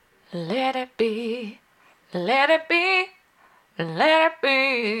Let it be, let it be, let it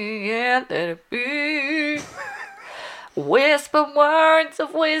be, yeah, let it be. Whisper words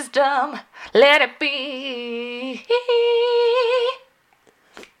of wisdom, let it be.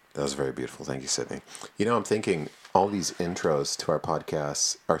 That was very beautiful. Thank you, Sydney. You know, I'm thinking all these intros to our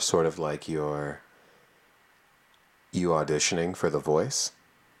podcasts are sort of like you auditioning for The Voice,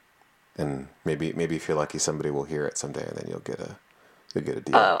 and maybe if you're lucky, somebody will hear it someday, and then you'll get a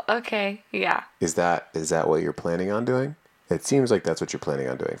deal. Oh, okay, yeah. Is that what you're planning on doing? It seems like that's what you're planning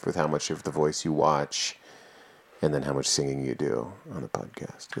on doing, with how much of The Voice you watch, and then how much singing you do on the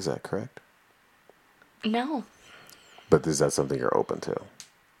podcast. Is that correct? No. But is that something you're open to?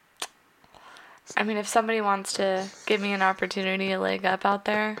 I mean, if somebody wants to give me an opportunity, a leg up out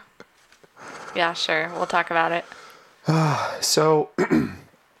there, yeah, sure, we'll talk about it. So,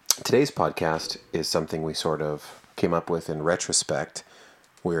 today's podcast is something we sort of came up with in retrospect,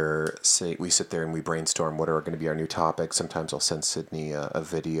 where we sit there and we brainstorm what are going to be our new topics. Sometimes I'll send Sydney a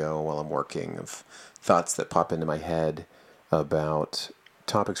video while I'm working of thoughts that pop into my head about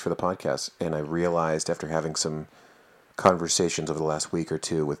topics for the podcast. And I realized after having some conversations over the last week or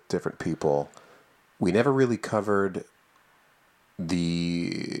two with different people, we never really covered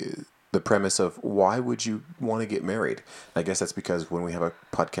the premise of why would you want to get married. I guess that's because when we have a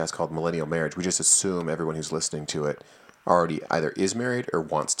podcast called Millennial Marriage, we just assume everyone who's listening to it already either is married or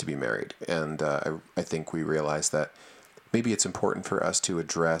wants to be married. And I think we realized that maybe it's important for us to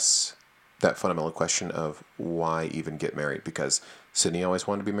address that fundamental question of why even get married, because Sydney always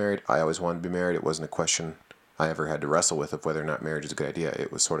wanted to be married. I always wanted to be married. It wasn't a question I ever had to wrestle with of whether or not marriage is a good idea.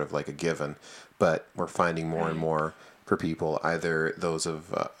 It was sort of like a given. But we're finding more and more for people, either those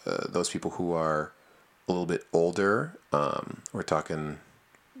people who are a little bit older, we're talking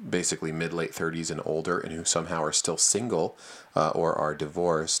basically mid-late 30s and older, and who somehow are still single or are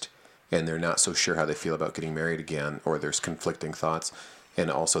divorced, and they're not so sure how they feel about getting married again, or there's conflicting thoughts, and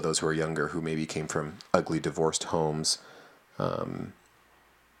also those who are younger who maybe came from ugly divorced homes,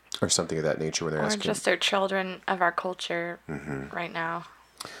 or something of that nature, when they're asking. Or just they're children of our culture right now.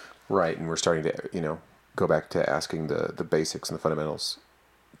 Right, and we're starting to, go back to asking the basics and the fundamentals,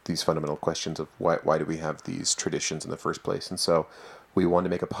 these fundamental questions of why do we have these traditions in the first place. And so we wanted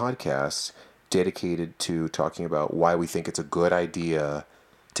to make a podcast dedicated to talking about why we think it's a good idea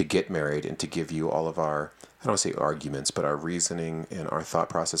to get married, and to give you all of our, I don't want to say arguments, but our reasoning and our thought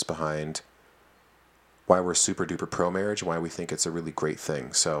process behind why we're super duper pro marriage and why we think it's a really great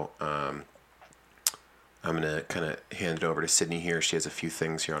thing. So I'm going to kind of hand it over to Sydney here. She has a few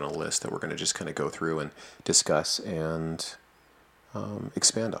things here on a list that we're going to just kind of go through and discuss and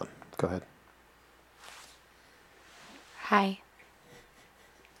expand on. Go ahead. Hi.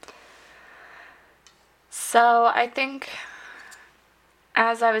 So I think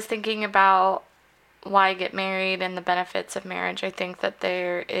as I was thinking about why get married and the benefits of marriage, I think that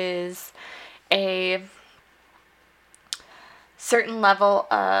there is a certain level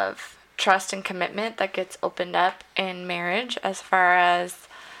of trust and commitment that gets opened up in marriage, as far as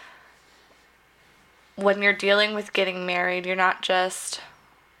when you're dealing with getting married, you're not just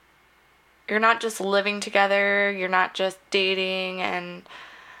living together, you're not just dating and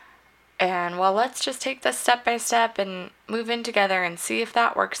well, let's just take this step by step and move in together and see if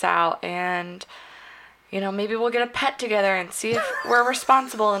that works out, and maybe we'll get a pet together and see if we're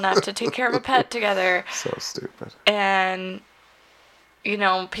responsible enough to take care of a pet together. So stupid. And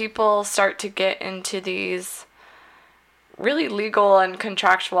people start to get into these really legal and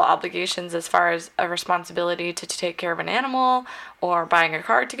contractual obligations, as far as a responsibility to take care of an animal, or buying a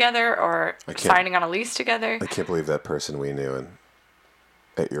car together, or signing on a lease together. I can't believe that person we knew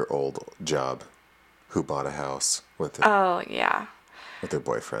at your old job who bought a house with their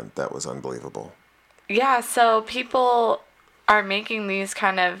boyfriend. That was unbelievable. Yeah, so people are making these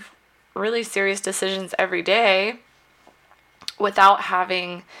kind of really serious decisions every day without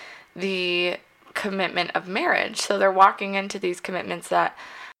having the commitment of marriage. So they're walking into these commitments that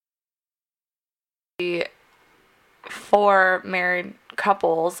for married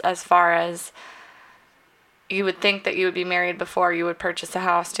couples, as far as you would think that you would be married before you would purchase a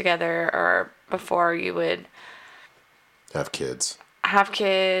house together, or before you would have kids,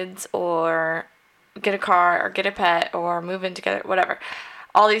 or get a car, or get a pet, or move in together, whatever.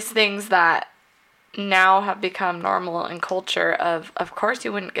 All these things that now have become normal in culture of course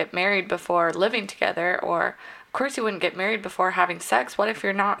you wouldn't get married before living together, or of course you wouldn't get married before having sex. What if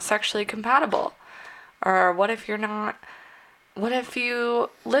you're not sexually compatible? Or what if you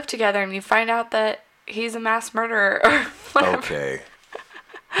live together and you find out that he's a mass murderer, or whatever. Okay.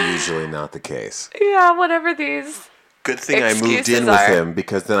 Usually not the case. Yeah, whatever these Good thing I moved in with him,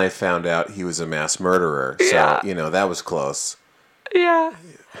 because then I found out he was a mass murderer. So, Yeah. that was close. Yeah.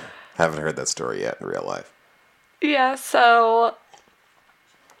 Haven't heard that story yet in real life. Yeah, so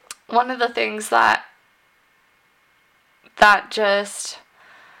one of the things that just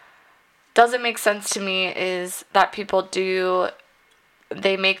doesn't make sense to me is that people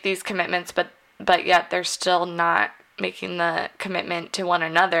they make these commitments, but yet they're still not making the commitment to one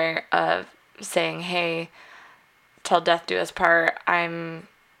another of saying, hey, till death do us part, I'm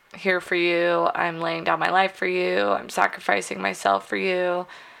here for you, I'm laying down my life for you, I'm sacrificing myself for you.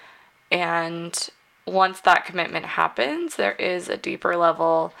 And once that commitment happens, there is a deeper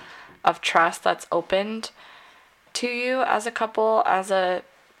level of trust that's opened to you as a couple, as a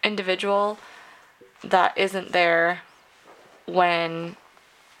individual, that isn't there when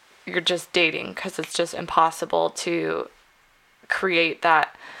you're just dating, because it's just impossible to create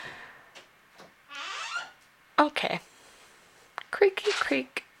that. Okay. Creaky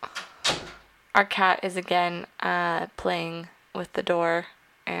creak. Our cat is again playing with the door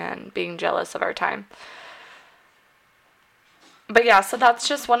and being jealous of our time. But yeah, so that's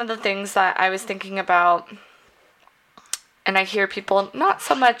just one of the things that I was thinking about. And I hear people, not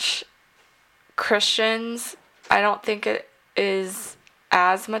so much Christians, I don't think it is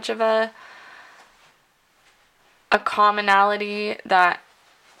as much of a commonality that,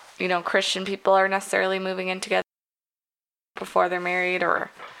 Christian people are necessarily moving in together before they're married, or...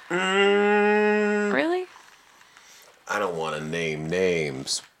 Really? I don't want to name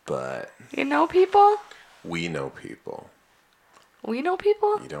names, but... You know people? We know people. We know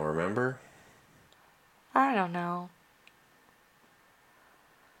people? You don't remember? I don't know.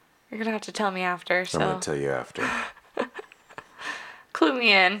 You're going to have to tell me after, so... I'm going to tell you after. Clue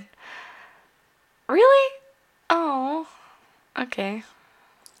me in. Really? Oh. Okay.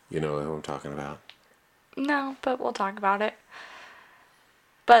 You know who I'm talking about? No, but we'll talk about it.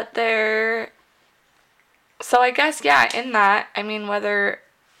 But so I guess, yeah, in that, I mean, whether...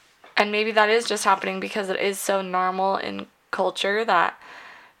 And maybe that is just happening because it is so normal in culture that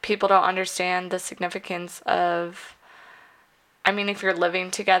people don't understand the significance of... I mean, if you're living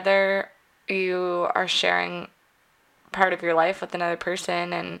together, you are sharing part of your life with another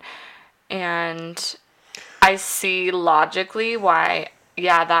person, and I see logically why,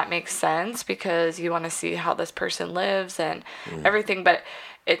 yeah, that makes sense, because you want to see how this person lives and everything, but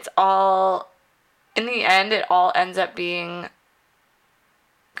it's all, in the end, it all ends up being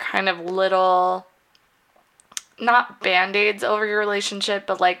kind of little, not band-aids over your relationship,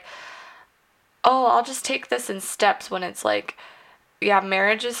 but like, oh, I'll just take this in steps, when it's like, yeah,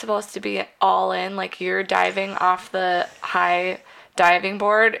 marriage is supposed to be all in, like you're diving off the high diving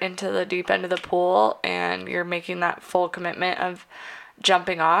board into the deep end of the pool, and you're making that full commitment of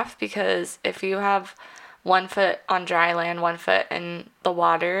jumping off, because if you have one foot on dry land, one foot in the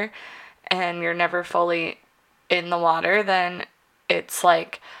water, and you're never fully in the water, then it's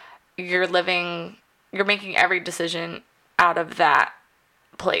like you're making every decision out of that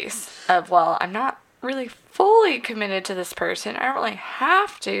place of, well, I'm not really fully committed to this person. I don't really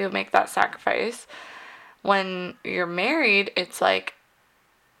have to make that sacrifice. When you're married, it's like,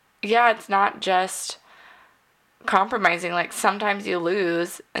 yeah, it's not just compromising. Like, sometimes you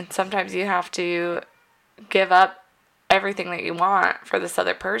lose, and sometimes you have to give up everything that you want for this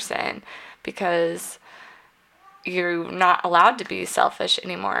other person, because you're not allowed to be selfish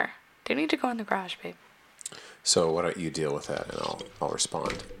anymore. Do you need to go in the garage, babe? So why don't you deal with that, and I'll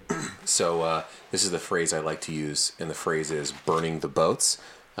respond. So this is the phrase I like to use, and the phrase is burning the boats.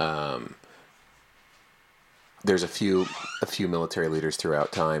 There's a few military leaders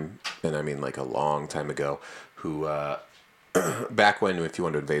throughout time, and I mean like a long time ago, who back when, if you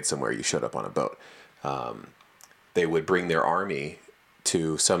wanted to invade somewhere, you showed up on a boat. They would bring their army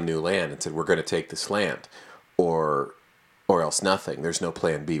to some new land and said, "We're going to take this land," or else nothing. There's no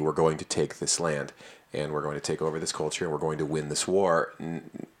plan B. We're going to take this land, and we're going to take over this culture, and we're going to win this war,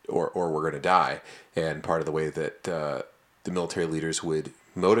 or we're going to die. And part of the way that the military leaders would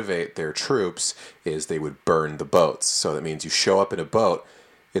motivate their troops is they would burn the boats. So that means you show up in a boat,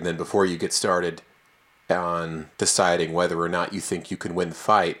 and then before you get started on deciding whether or not you think you can win the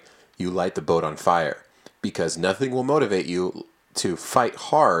fight, you light the boat on fire, because nothing will motivate you to fight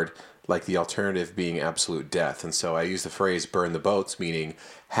hard like the alternative being absolute death. And so I use the phrase burn the boats, meaning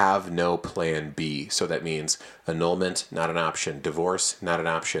have no plan B. So that means annulment, not an option. Divorce, not an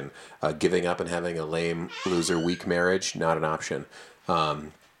option. Giving up and having a lame, loser, weak marriage, not an option.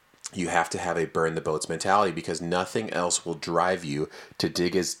 You have to have a burn the boats mentality, because nothing else will drive you to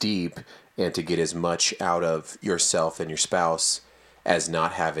dig as deep and to get as much out of yourself and your spouse as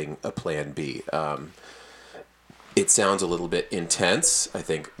not having a plan B. it sounds a little bit intense. I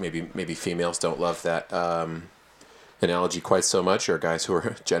think maybe females don't love that analogy quite so much, or guys who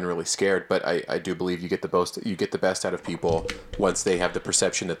are generally scared. But I do believe you get the best out of people once they have the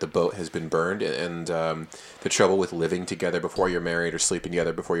perception that the boat has been burned. And the trouble with living together before you're married or sleeping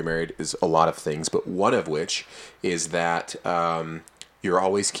together before you're married is a lot of things, but one of which is that you're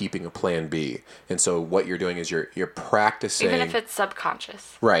always keeping a plan B. And so what you're doing is you're practicing, even if it's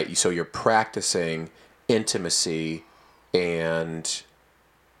subconscious. Right. So you're practicing intimacy and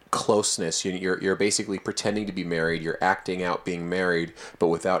closeness. You're basically pretending to be married. You're acting out being married, but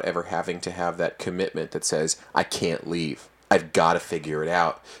without ever having to have that commitment that says, I can't leave. I've got to figure it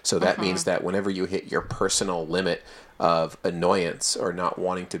out. So that means that whenever you hit your personal limit of annoyance or not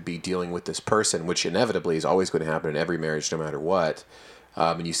wanting to be dealing with this person, which inevitably is always going to happen in every marriage no matter what,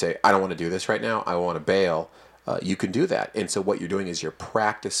 and you say, I don't want to do this right now, I want to bail, you can do that. And so what you're doing is you're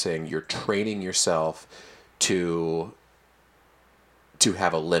practicing, you're training yourself to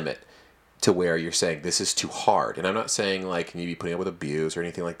have a limit, to where you're saying this is too hard. And I'm not saying like you need to be putting up with abuse or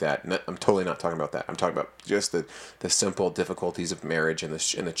anything like that. I'm totally not talking about that. I'm talking about just the simple difficulties of marriage and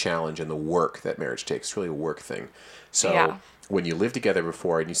the challenge and the work that marriage takes. It's really a work thing. So when you live together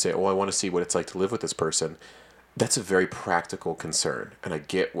before and you say, oh, I want to see what it's like to live with this person, that's a very practical concern. And I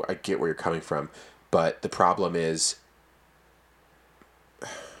get where you're coming from. But the problem is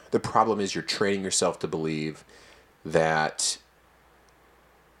you're training yourself to believe that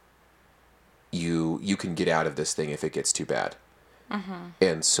you can get out of this thing if it gets too bad.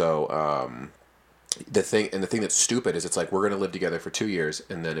 And so the thing that's stupid is it's like, we're going to live together for 2 years,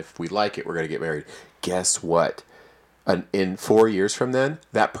 and then if we like it, we're going to get married. Guess what? In 4 years from then,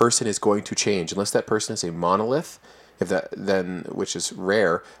 that person is going to change. Unless that person is a monolith, which is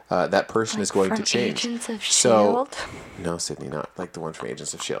rare, that person is going to change. Agents of S.H.I.E.L.D.? No, Sydney, not like the one from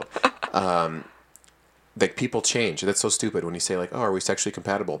Agents of S.H.I.E.L.D. Like, people change. That's so stupid when you say, like, oh, are we sexually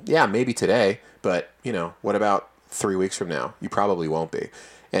compatible? Yeah, maybe today, but, what about 3 weeks from now? You probably won't be.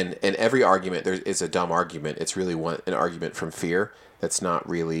 And every argument is a dumb argument. It's really an argument from fear that's not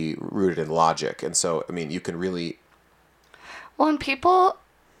really rooted in logic. And so, I mean, you can really... Well, and people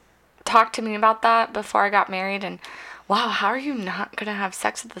talk to me about that before I got married, and wow, how are you not going to have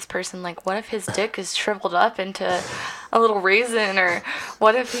sex with this person? Like, what if his dick is shriveled up into a little raisin, or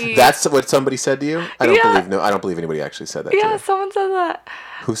what if he... That's what somebody said to you? I don't believe anybody actually said that to you. Someone said that.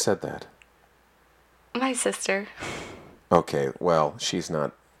 Who said that? My sister. Okay, well, she's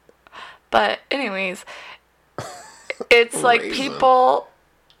not... But anyways, it's like people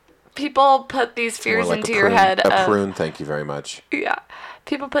put these fears like into your head. A prune, thank you very much. Yeah.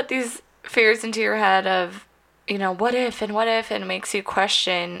 People put these fears into your head of, what if, and it makes you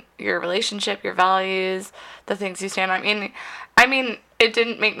question your relationship, your values, the things you stand on. I mean, it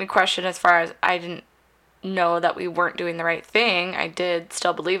didn't make me question as far as I didn't know that we weren't doing the right thing. I did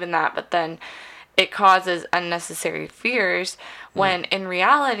still believe in that, but then it causes unnecessary fears when in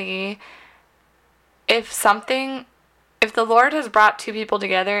reality, if the Lord has brought two people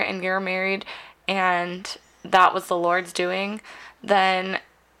together and you're married and that was the Lord's doing, then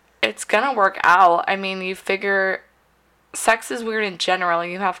it's gonna work out. I mean, you figure sex is weird in general.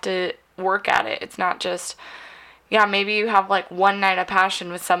 You have to work at it. It's not just, maybe you have like one night of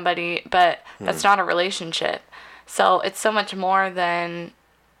passion with somebody, but that's not a relationship. So it's so much more than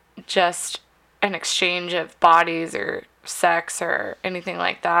just an exchange of bodies or sex or anything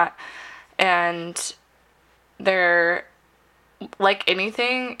like that. And they're, like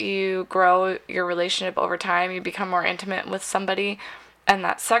anything, you grow your relationship over time. You become more intimate with somebody, and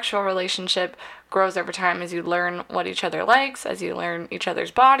that sexual relationship grows over time as you learn what each other likes, as you learn each other's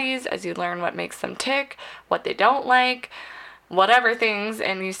bodies, as you learn what makes them tick, what they don't like, whatever things,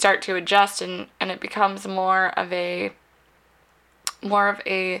 and you start to adjust, and it becomes more of a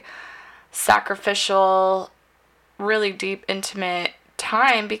sacrificial, really deep, intimate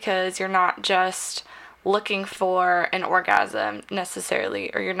time, because you're not just looking for an orgasm necessarily,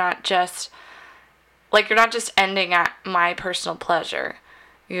 or you're not just ending at my personal pleasure.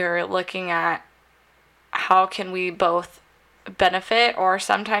 You're looking at how can we both benefit, or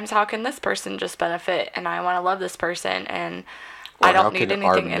sometimes how can this person just benefit, and I want to love this person, and I don't need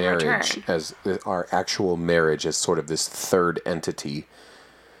anything in return. As our actual marriage as sort of this third entity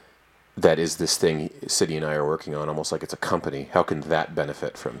that is this thing Sydney and I are working on, almost like it's a company. How can that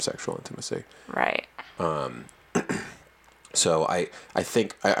benefit from sexual intimacy? Right. So I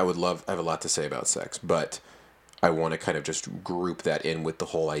think I have a lot to say about sex, but I want to kind of just group that in with the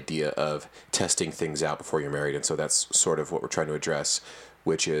whole idea of testing things out before you're married. And so that's sort of what we're trying to address,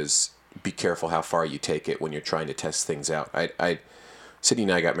 which is be careful how far you take it when you're trying to test things out. Sydney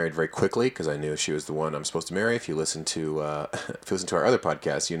and I got married very quickly because I knew she was the one I'm supposed to marry. If you listen to if you listen to our other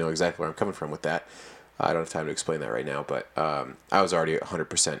podcast, you know exactly where I'm coming from with that. I don't have time to explain that right now, but I was already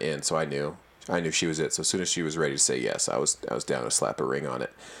 100% in, so I knew she was it. So as soon as she was ready to say yes, I was down to slap a ring on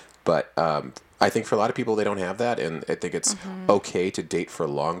it. But I think for a lot of people they don't have that, and I think it's okay to date for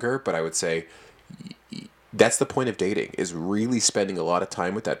longer. But I would say that's the point of dating, is really spending a lot of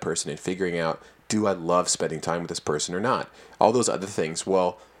time with that person and figuring out, do I love spending time with this person or not? All those other things.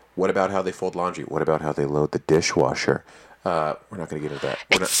 Well, what about how they fold laundry? What about how they load the dishwasher? We're not going to get into that.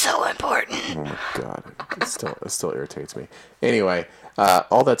 It's so important. Oh my God. It still irritates me. Anyway,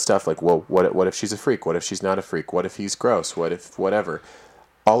 all that stuff, like, well, what if she's a freak? What if she's not a freak? What if he's gross? What if whatever?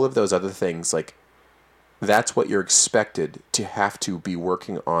 All of those other things, like, that's what you're expected to have to be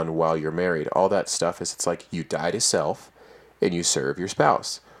working on while you're married. All that stuff is, it's like you die to self and you serve your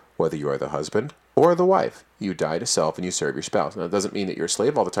spouse. Whether you are the husband or the wife, you die to self and you serve your spouse. Now, it doesn't mean that you're a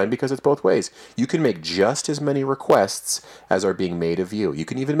slave all the time, because it's both ways. You can make just as many requests as are being made of you. You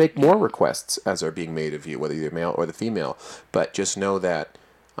can even make more requests as are being made of you, whether you're the male or the female. But just know that,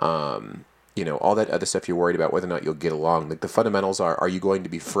 all that other stuff you're worried about, whether or not you'll get along. Like, the fundamentals are you going to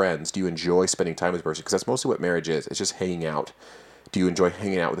be friends? Do you enjoy spending time with this person? Because that's mostly what marriage is. It's just hanging out. Do you enjoy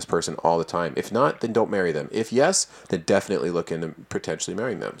hanging out with this person all the time? If not, then don't marry them. If yes, then definitely look into potentially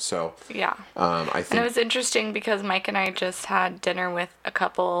marrying them. So yeah, I think, and it was interesting because Mike and I just had dinner with a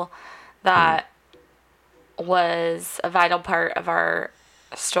couple that was a vital part of our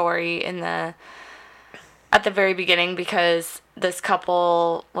story at the very beginning, because this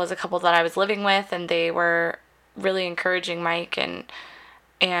couple was a couple that I was living with, and they were really encouraging Mike and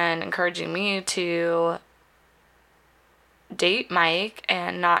encouraging me to date Mike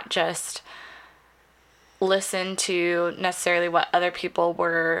and not just listen to necessarily what other people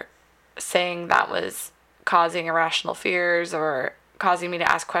were saying that was causing irrational fears or causing me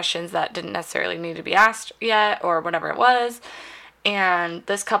to ask questions that didn't necessarily need to be asked yet, or whatever it was. And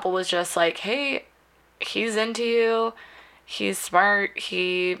this couple was just like, hey, he's into you, he's smart,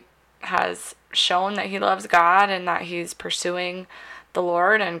 he has shown that he loves God and that he's pursuing the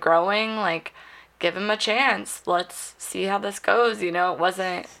Lord and growing, like, give him a chance. Let's see how this goes. It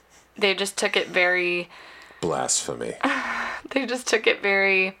wasn't, they just took it very... Blasphemy. They just took it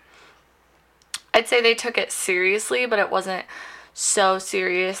very... I'd say they took it seriously, but it wasn't so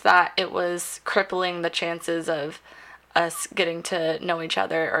serious that it was crippling the chances of us getting to know each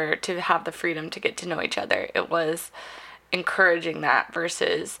other, or to have the freedom to get to know each other. It was encouraging that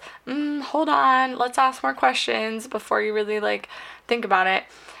versus, hold on, let's ask more questions before you really, think about it.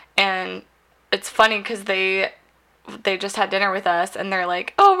 And it's funny because they just had dinner with us, and they're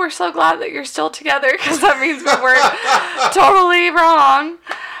like, oh, we're so glad that you're still together, because that means we weren't totally wrong.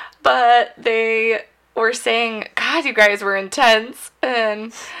 But they were saying, God, you guys were intense.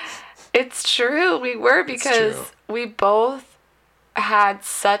 And it's true, we were, because we both had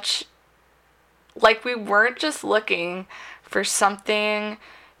such, we weren't just looking for something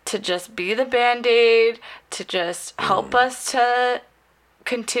to just be the Band-Aid, to just help us to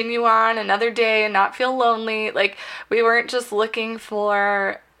continue on another day and not feel lonely. We weren't just looking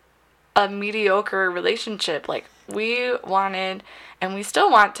for a mediocre relationship. We wanted, and we still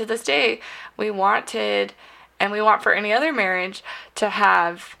want to this day, we wanted, and we want for any other marriage, to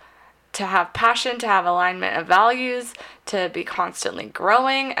have passion, to have alignment of values, to be constantly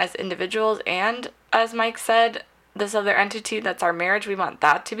growing as individuals, and as Mike said, this other entity that's our marriage, we want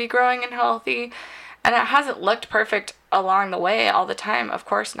that to be growing and healthy. And it hasn't looked perfect along the way all the time. Of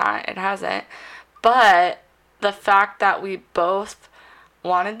course not. It hasn't. But the fact that we both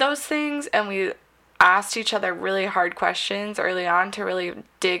wanted those things, and we asked each other really hard questions early on to really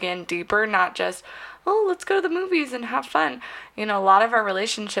dig in deeper, not just, oh, let's go to the movies and have fun. A lot of our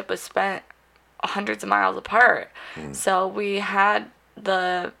relationship was spent hundreds of miles apart. So we had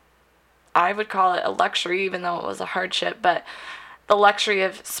I would call it a luxury, even though it was a hardship, but the luxury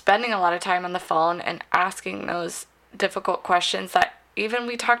of spending a lot of time on the phone and asking those difficult questions that even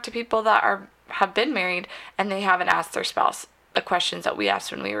we talk to people that have been married and they haven't asked their spouse the questions that we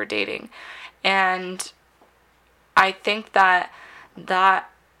asked when we were dating. And I think that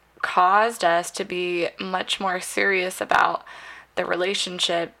caused us to be much more serious about the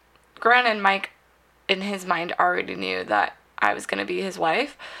relationship. Granted, Mike, in his mind, already knew that I was going to be his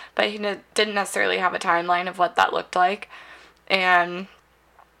wife, but he didn't necessarily have a timeline of what that looked like. And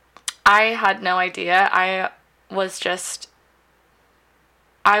I had no idea. I was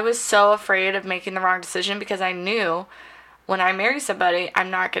so afraid of making the wrong decision, because I knew when I marry somebody, I'm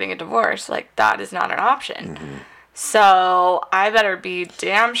not getting a divorce. That is not an option. So I better be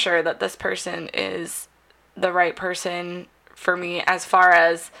damn sure that this person is the right person for me as far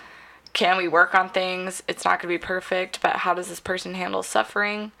as, can we work on things? It's not going to be perfect, but how does this person handle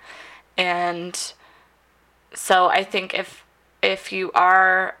suffering? And so I think if you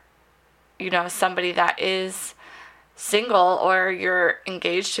are, somebody that is single, or you're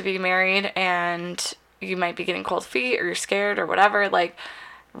engaged to be married and you might be getting cold feet or you're scared or whatever, like,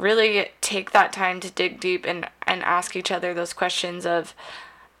 really take that time to dig deep and ask each other those questions of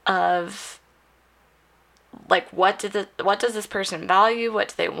like, what does this person value? What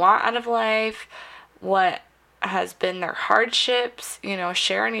do they want out of life? What has been their hardships?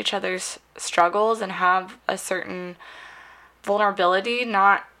 Sharing each other's struggles and have a certain vulnerability,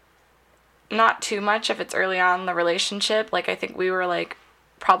 not too much if it's early on in the relationship. Like, I think we were, like,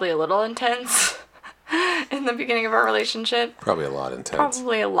 probably a little intense in the beginning of our relationship. Probably a lot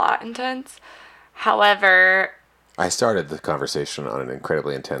intense. However, I started the conversation on an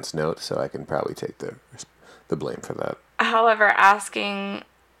incredibly intense note, so I can probably take the blame for that. However, asking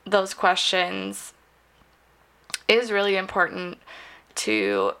those questions is really important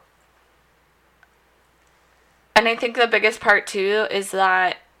to, and I think the biggest part too is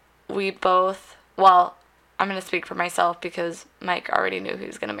that we both, well, I'm going to speak for myself because Mike already knew he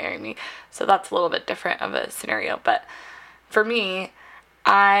was going to marry me, so that's a little bit different of a scenario. But for me,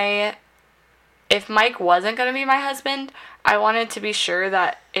 if Mike wasn't going to be my husband, I wanted to be sure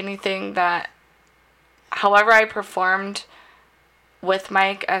that however I performed with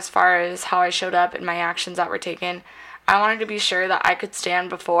Mike, as far as how I showed up and my actions that were taken, I wanted to be sure that I could stand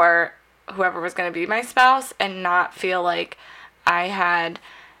before whoever was going to be my spouse and not feel like I had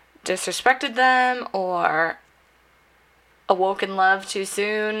disrespected them or awoken love too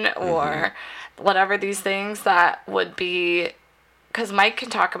soon or whatever these things that would be, because Mike can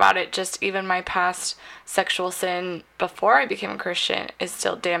talk about it, just even my past sexual sin before I became a Christian is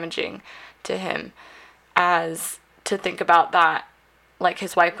still damaging to him, as to think about that, like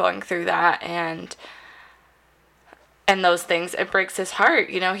his wife going through that and those things, it breaks his heart.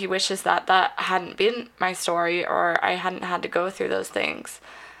 He wishes that hadn't been my story, or I hadn't had to go through those things.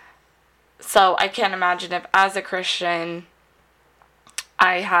 So I can't imagine if, as a Christian,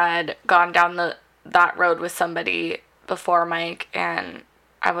 I had gone down that road with somebody before Mike and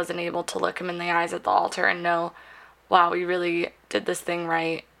I wasn't able to look him in the eyes at the altar and know, wow, we really did this thing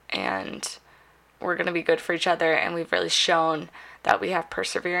right and we're going to be good for each other, and we've really shown that we have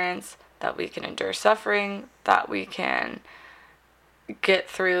perseverance, that we can endure suffering, that we can get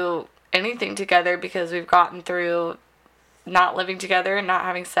through anything together because we've gotten through not living together and not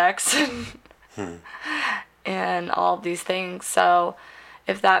having sex and all of these things. So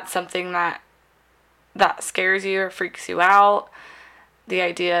if that's something that scares you or freaks you out, the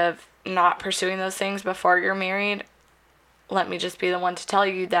idea of not pursuing those things before you're married, let me just be the one to tell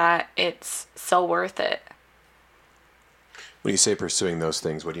you that it's so worth it. When you say pursuing those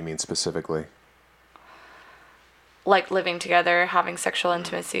things, what do you mean specifically? Like living together, having sexual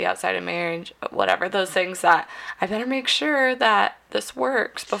intimacy outside of marriage, whatever, those things that I better make sure that this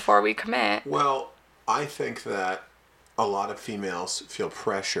works before we commit. Well, I think that a lot of females feel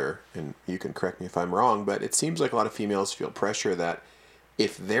pressure, and you can correct me if I'm wrong, but it seems like a lot of females feel pressure that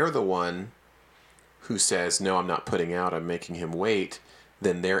if they're the one who says, no, I'm not putting out, I'm making him wait,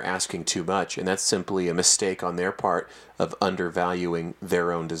 then they're asking too much. And that's simply a mistake on their part of undervaluing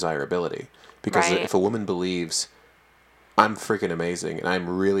their own desirability. Because right. If a woman believes, I'm freaking amazing and I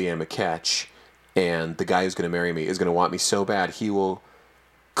really am a catch, and the guy who's going to marry me is going to want me so bad he will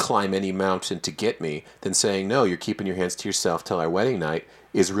climb any mountain to get me, then saying, no, you're keeping your hands to yourself till our wedding night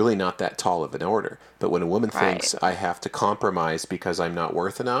is really not that tall of an order. But when a woman thinks I have to compromise because I'm not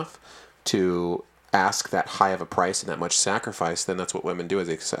worth enough to ask that high of a price and that much sacrifice, then that's what women do,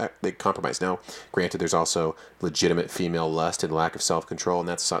 is they compromise. Now, granted, there's also legitimate female lust and lack of self-control, and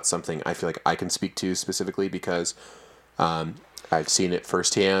that's not something I feel like I can speak to specifically because I've seen it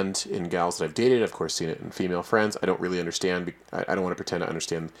firsthand in gals that I've dated. Of course, seen it in female friends. I don't really understand. I don't want to pretend to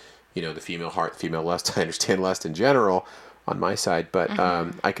understand, the female heart, female lust. I understand lust in general on my side, but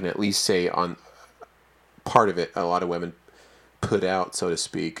I can at least say on part of it, a lot of women put out, so to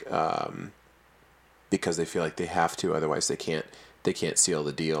speak, because they feel like they have to, otherwise they can't seal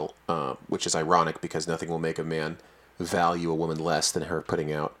the deal, which is ironic because nothing will make a man value a woman less than her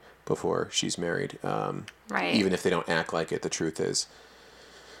putting out before she's married. Right. Even if they don't act like it, the truth is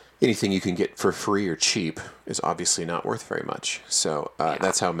anything you can get for free or cheap is obviously not worth very much. So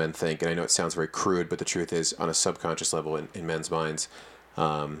that's how men think. And I know it sounds very crude, but the truth is, on a subconscious level in men's minds,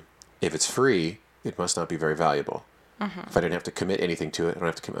 if it's free, it must not be very valuable. If I didn't have to commit anything to it, I don't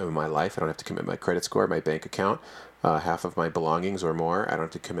have to commit my life, I don't have to commit my credit score, my bank account, half of my belongings or more, I don't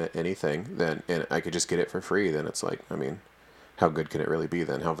have to commit anything, then, and I could just get it for free, then it's like, how good can it really be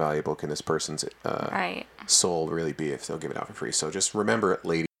then? How valuable can this person's Right. soul really be if they'll give it out for free? So just remember it,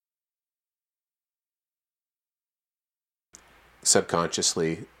 lady.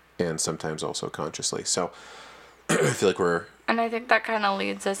 Subconsciously and sometimes also consciously. So I feel like we're... And I think that kind of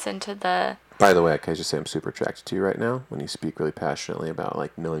leads us into the... By the way, can I just say I'm super attracted to you right now when you speak really passionately about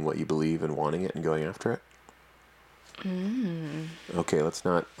like knowing what you believe and wanting it and going after it. Okay, let's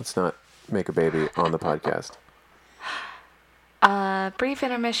not make a baby on the podcast. Brief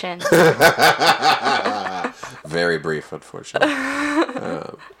intermission. Very brief, unfortunately.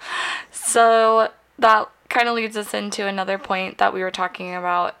 So that kind of leads us into another point that we were talking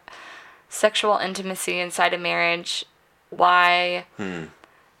about: sexual intimacy inside of marriage. Why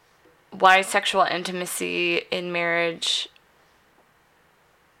sexual intimacy in marriage,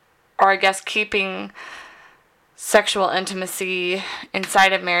 or I guess keeping sexual intimacy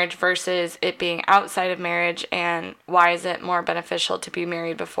inside of marriage versus it being outside of marriage, and why is it more beneficial to be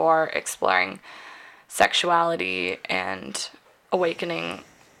married before exploring sexuality and awakening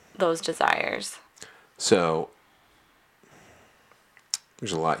those desires? So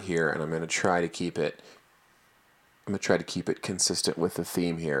there's a lot here, and I'm going to try to keep it consistent with the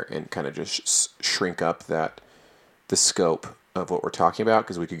theme here, and kind of just shrink up the scope of what we're talking about,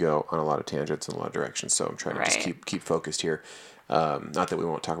 because we could go on a lot of tangents in a lot of directions. So I'm trying to just keep focused here. Not that we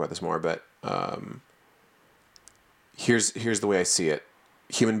won't talk about this more, but here's the way I see it.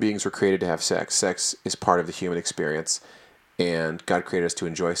 Human beings were created to have sex. Sex is part of the human experience, and God created us to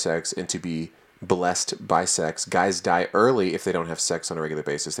enjoy sex and to be blessed by sex. Guys die early if they don't have sex on a regular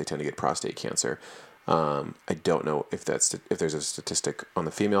basis. They tend to get prostate cancer. I don't know if there's a statistic on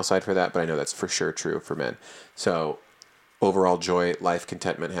the female side for that, but I know that's for sure true for men. So overall joy, life,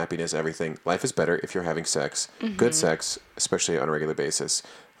 contentment, happiness, everything. Life is better if you're having sex, good sex, especially on a regular basis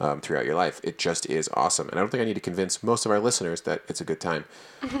throughout your life. It just is awesome. And I don't think I need to convince most of our listeners that it's a good time.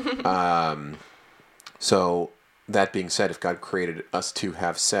 So that being said, if God created us to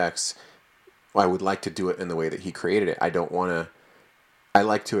have sex, I would like to do it in the way that he created it. I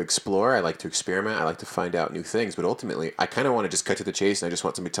like to explore, I like to experiment, I like to find out new things, but ultimately, I kind of want to just cut to the chase, and I just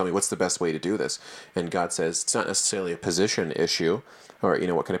want somebody to tell me what's the best way to do this. And God says it's not necessarily a position issue, or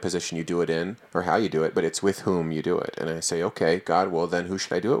what kind of position you do it in, or how you do it, but it's with whom you do it. And I say, okay, God, well then who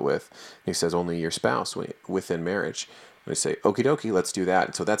should I do it with? And he says, only your spouse within marriage. And I say, okie dokie, let's do that.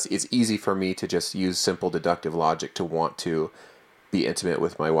 And so it's easy for me to just use simple deductive logic to want to be intimate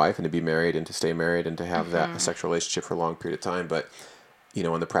with my wife and to be married and to stay married and to have that sexual relationship for a long period of time. But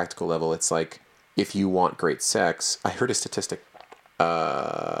on the practical level, it's like, if you want great sex, I heard a statistic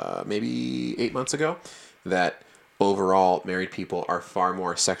maybe 8 months ago that overall married people are far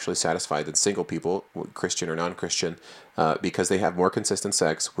more sexually satisfied than single people, Christian or non-Christian, because they have more consistent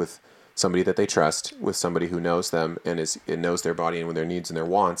sex with somebody that they trust, with somebody who knows them and knows their body and their needs and their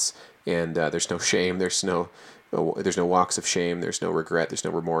wants, and there's no shame, there's no walks of shame, there's no regret, there's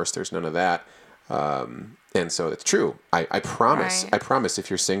no remorse, there's none of that. And so it's true. I promise. Right. I promise if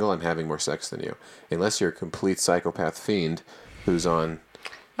you're single, I'm having more sex than you. Unless you're a complete psychopath fiend who's on...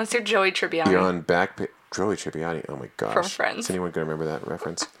 Unless you're Joey Tribbiani. You're on Joey Tribbiani. Oh my gosh. From Friends. Is anyone going to remember that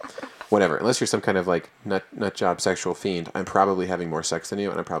reference? Whatever. Unless you're some kind of like nut job sexual fiend, I'm probably having more sex than you,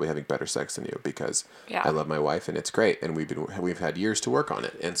 and I'm probably having better sex than you because I love my wife and it's great, and we've had years to work on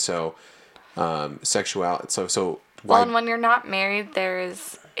it. And so sexuality... So well, and when you're not married,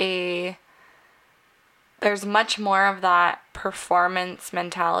 there's much more of that performance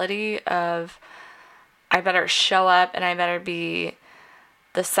mentality of, I better show up and I better be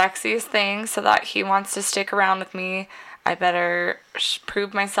the sexiest thing so that he wants to stick around with me. I better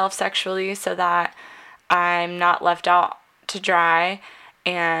prove myself sexually so that I'm not left out to dry.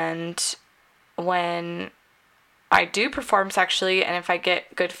 And when I do perform sexually, and if I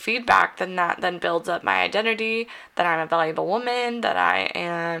get good feedback, then that then builds up my identity, that I'm a valuable woman, that I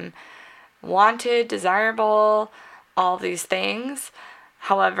am wanted, desirable, all these things.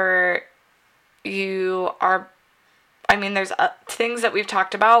 However, there's things that we've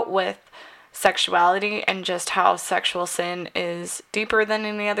talked about with sexuality and just how sexual sin is deeper than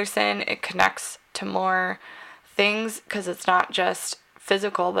any other sin. It connects to more things because it's not just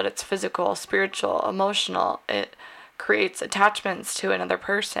physical, but it's physical, spiritual, emotional. It creates attachments to another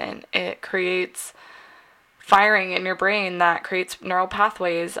person. It creates firing in your brain that creates neural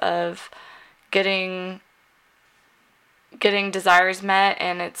pathways of getting desires met,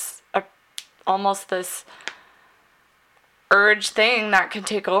 and it's almost this urge thing that can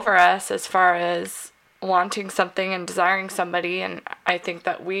take over us as far as wanting something and desiring somebody. And I think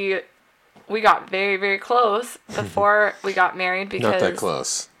that we got very, very close before we got married because... Not that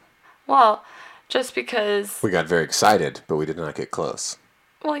close. Well, just because, We got very excited, but we did not get close.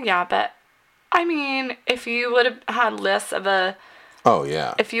 well, yeah, but I mean, if you would have had less of a, Oh,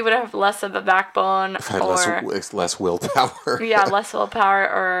 yeah. if you would have less of a backbone, If I had or less willpower. yeah, less willpower,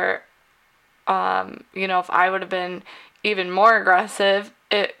 or if I would have been even more aggressive,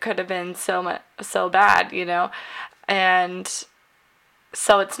 it could have been so bad, and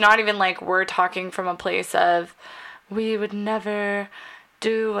so it's not even like we're talking from a place of we would never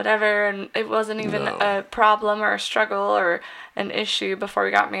do whatever, and it wasn't even a problem or a struggle or an issue before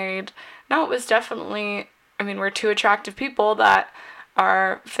we got married. No, it was definitely, I mean, we're two attractive people that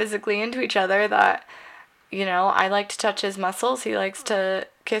are physically into each other, that, I like to touch his muscles, he likes to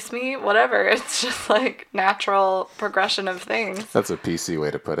kiss me, whatever. It's just like natural progression of things. That's a PC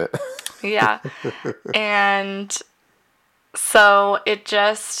way to put it. Yeah. And so I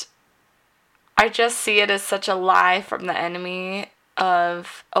just see it as such a lie from the enemy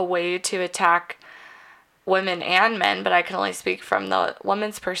of a way to attack women and men, but I can only speak from the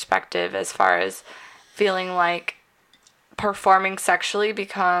woman's perspective, as far as feeling like performing sexually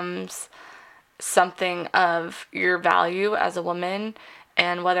becomes something of your value as a woman,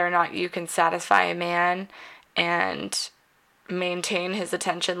 and whether or not you can satisfy a man and maintain his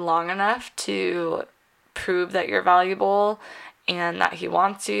attention long enough to prove that you're valuable and that he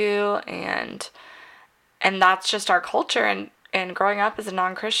wants you, and that's just our culture. And growing up as a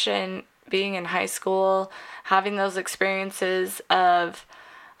non-Christian, being in high school, having those experiences of,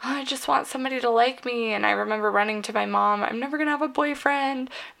 oh, I just want somebody to like me. And I remember running to my mom, I'm never going to have a boyfriend.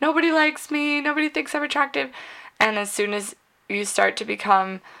 Nobody likes me. Nobody thinks I'm attractive. And as soon as you start to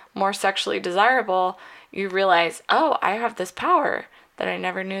become more sexually desirable, you realize, oh, I have this power that I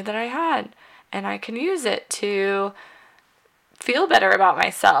never knew that I had. And I can use it to feel better about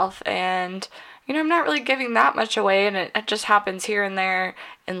myself. And I'm not really giving that much away, and it just happens here and there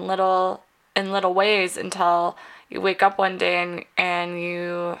in little ways, until you wake up one day and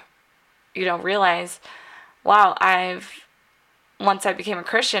you don't realize, wow, once I became a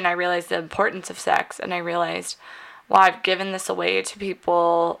Christian, I realized the importance of sex, and I realized, wow, I've given this away to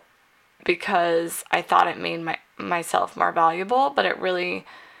people because I thought it made myself more valuable, but it really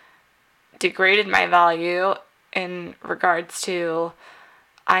degraded my value in regards to,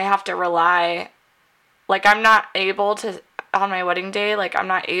 I have to rely, like, I'm not able to, on my wedding day, like, I'm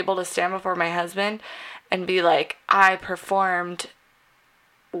not able to stand before my husband and be like, I performed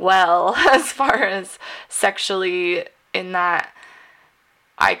well as far as sexually, in that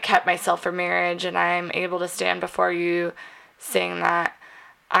I kept myself for marriage, and I'm able to stand before you saying that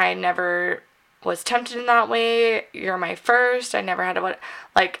I never was tempted in that way. You're my first. I never had to,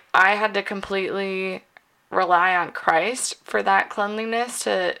 like, I had to completely rely on Christ for that cleanliness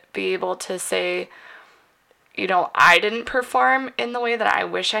to be able to say, I didn't perform in the way that I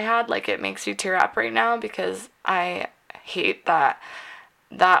wish I had. Like, it makes me tear up right now, because I hate that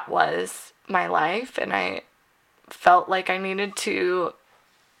was my life, and I felt like I needed to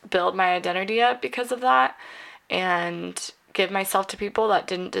build my identity up because of that, and give myself to people that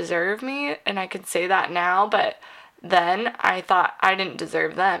didn't deserve me. And I can say that now, but then I thought I didn't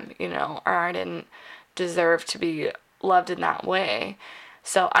deserve them, or I didn't deserve to be loved in that way.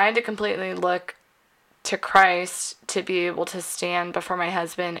 So I had to completely look to Christ to be able to stand before my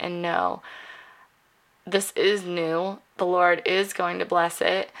husband and know, this is new. The Lord is going to bless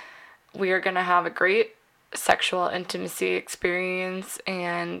it. We are going to have a great sexual intimacy experience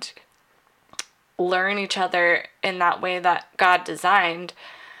and learn each other in that way that God designed.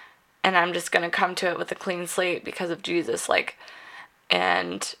 And I'm just going to come to it with a clean slate because of Jesus.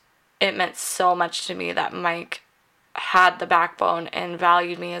 And it meant so much to me that Mike had the backbone and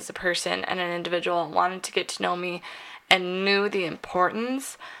valued me as a person and an individual, and wanted to get to know me, and knew the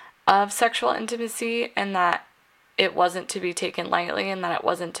importance of sexual intimacy, and that it wasn't to be taken lightly, and that it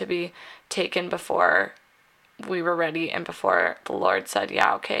wasn't to be taken before we were ready and before the Lord said,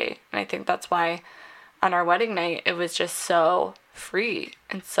 yeah, okay. And I think that's why on our wedding night, it was just so free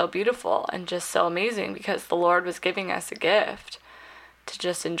and so beautiful and just so amazing, because the Lord was giving us a gift to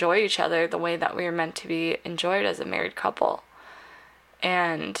just enjoy each other the way that we were meant to be enjoyed as a married couple.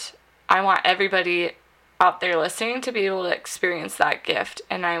 And I want everybody out there listening to be able to experience that gift.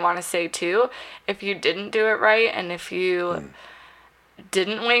 And I want to say too, if you didn't do it right, and if you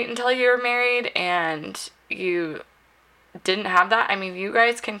didn't wait until you were married and you didn't have that, I mean, you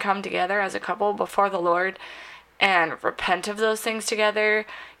guys can come together as a couple before the Lord and repent of those things together.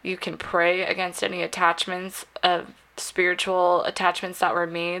 You can pray against any attachments of spiritual attachments that were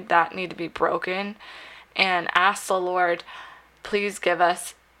made that need to be broken, and ask the Lord, please give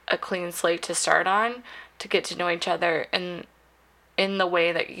us a clean slate to start on, to get to know each other in the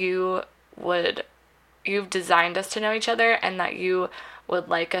way that you you've designed us to know each other, and that you would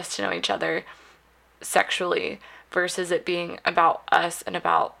like us to know each other sexually, versus it being about us and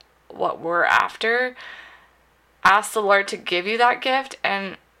about what we're after. Ask the Lord to give you that gift,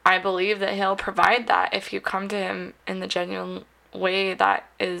 and I believe that He'll provide that if you come to Him in the genuine way that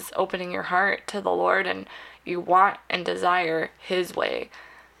is opening your heart to the Lord, and you want and desire His way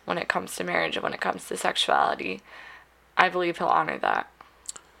when it comes to marriage and when it comes to sexuality. I believe He'll honor that.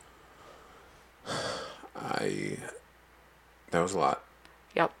 That was a lot.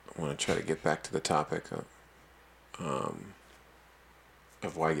 Yep. I want to try to get back to the topic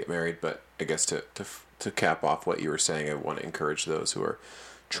of why get married, but I guess to cap off what you were saying, I want to encourage those who are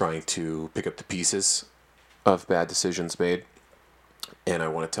trying to pick up the pieces of bad decisions made. And I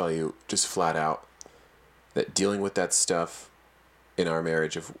want to tell you just flat out that dealing with that stuff in our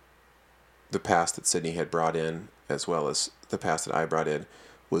marriage, of the past that Sydney had brought in, as well as the past that I brought in,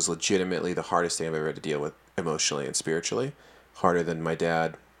 was legitimately the hardest thing I've ever had to deal with emotionally and spiritually. Harder than my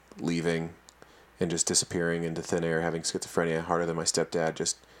dad leaving and just disappearing into thin air, having schizophrenia. Harder than my stepdad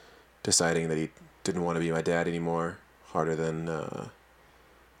just deciding that he didn't want to be my dad anymore. Harder than,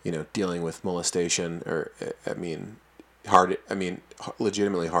 dealing with molestation, or,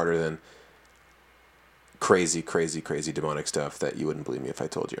 legitimately harder than crazy demonic stuff that you wouldn't believe me if I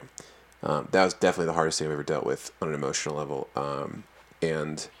told you. That was definitely the hardest thing I've ever dealt with on an emotional level.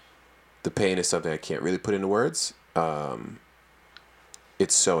 And the pain is something I can't really put into words.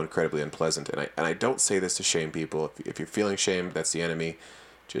 It's so incredibly unpleasant. And I don't say this to shame people. If you're feeling shamed, that's the enemy.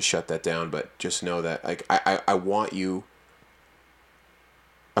 Just shut that down. But just know that I want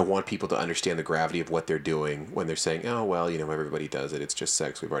people to understand the gravity of what they're doing when they're saying, oh, well, everybody does it. It's just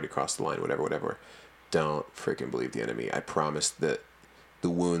sex. We've already crossed the line, whatever. Don't freaking believe the enemy. I promise that the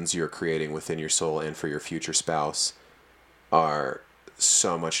wounds you're creating within your soul and for your future spouse are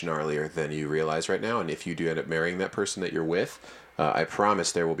so much gnarlier than you realize right now. And if you do end up marrying that person that you're with, I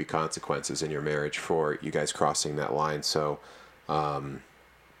promise there will be consequences in your marriage for you guys crossing that line. So,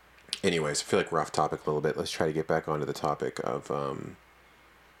 anyways, I feel like we're off topic a little bit. Let's try to get back onto the topic of,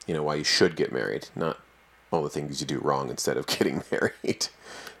 why you should get married, not all the things you do wrong instead of getting married.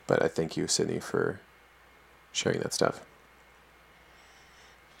 But I thank you, Sydney, for sharing that stuff.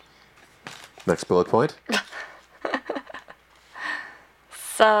 Next bullet point.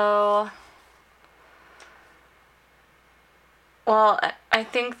 So, well, I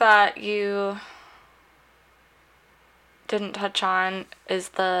think that you didn't touch on is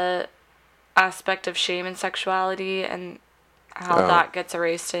the aspect of shame and sexuality, and how that gets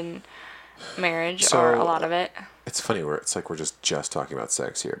erased in marriage, or a lot of it. It's funny, it's like we're just talking about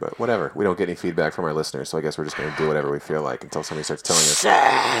sex here, but whatever. We don't get any feedback from our listeners, so I guess we're just going to do whatever we feel like until somebody starts telling us.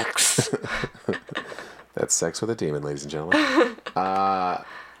 Sex! That's sex with a demon, ladies and gentlemen.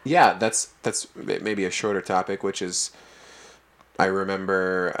 Yeah, that's maybe a shorter topic, which is, I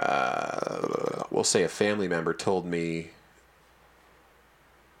remember, we'll say a family member told me,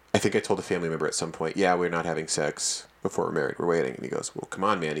 I think I told a family member at some point, yeah, we're not having sex before we're married, we're waiting. And he goes, well, come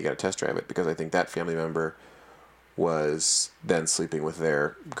on, man, you got to test drive it. Because I think that family member was then sleeping with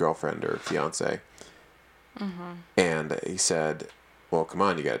their girlfriend or fiance. Mm-hmm. And he said, well, come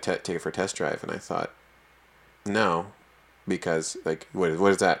on, you got to take it for a test drive. And I thought, no, because, like, what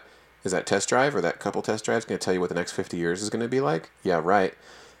is that? Is that test drive or that couple test drives going to tell you what the next 50 years is going to be like? Yeah, right.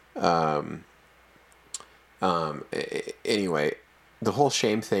 Anyway, the whole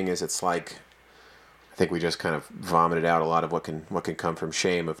shame thing is, it's like, I think we just kind of vomited out a lot of what can come from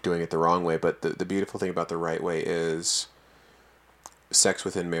shame of doing it the wrong way. But the beautiful thing about the right way is sex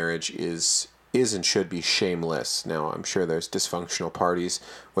within marriage is and should be shameless. Now, I'm sure there's dysfunctional parties,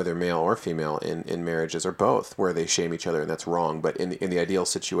 whether male or female, in marriages, or both, where they shame each other, and that's wrong. But in the ideal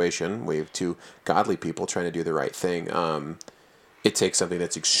situation, we have two godly people trying to do the right thing. It takes something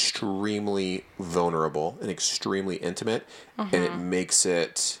that's extremely vulnerable and extremely intimate, and it makes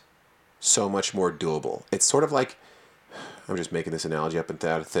it so much more doable. It's sort of like, I'm just making this analogy up and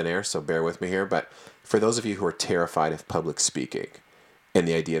out of thin air, so bear with me here, but for those of you who are terrified of public speaking, and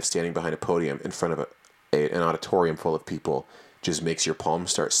the idea of standing behind a podium in front of an auditorium full of people just makes your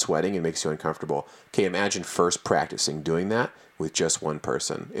palms start sweating and makes you uncomfortable. Okay, imagine first practicing doing that with just one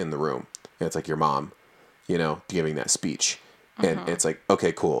person in the room. And it's like your mom, giving that speech. And it's like,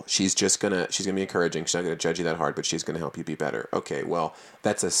 okay, cool. She's gonna be encouraging. She's not gonna judge you that hard, but she's gonna help you be better. Okay, well,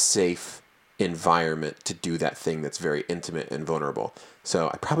 that's a safe environment to do that thing that's very intimate and vulnerable. So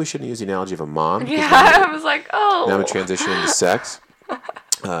I probably shouldn't use the analogy of a mom. Yeah, I was like, oh. Now I'm gonna transition into sex.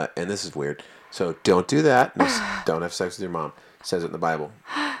 And this is weird. So don't do that. No, don't have sex with your mom. It says it in the Bible.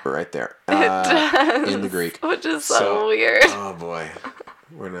 Right there. It does. In the Greek. Which is so weird. Oh, boy.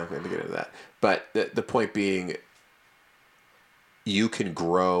 we're not going to get into that. But the point being, you can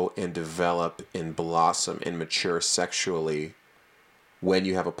grow and develop and blossom and mature sexually when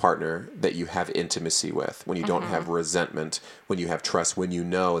you have a partner that you have intimacy with, when you don't have resentment, when you have trust, when you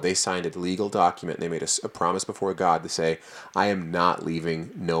know they signed a legal document and they made a promise before God to say, I am not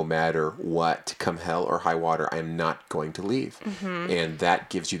leaving no matter what, come hell or high water, I am not going to leave. And that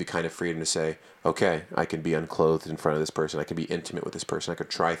gives you the kind of freedom to say, okay, I can be unclothed in front of this person, I can be intimate with this person, I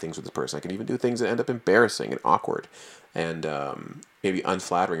could try things with this person, I can even do things that end up embarrassing and awkward and maybe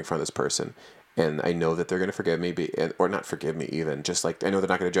unflattering in front of this person. And I know that they're going to forgive me, or not forgive me even. Just like I know they're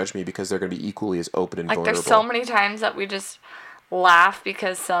not going to judge me because they're going to be equally as open and vulnerable. There's so many times that we just laugh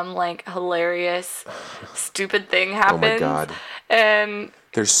because some hilarious, stupid thing happens. Oh my God. And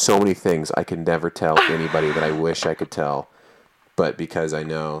there's so many things I can never tell anybody that I wish I could tell, but because I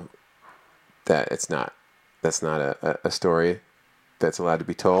know that that's not a story that's allowed to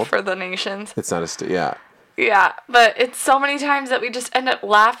be told for the nations. It's not yeah. Yeah, but it's so many times that we just end up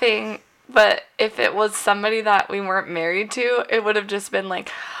laughing. But if it was somebody that we weren't married to, it would have just been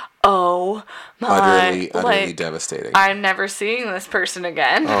oh my. Utterly devastating. I'm never seeing this person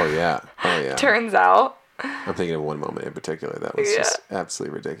again. Oh, yeah. Turns out. I'm thinking of one moment in particular that was just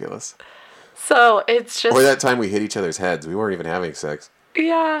absolutely ridiculous. So it's just. Or that time we hit each other's heads. We weren't even having sex.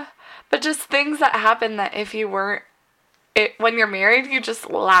 Yeah. But just things that happen that if you weren't. When you're married, you just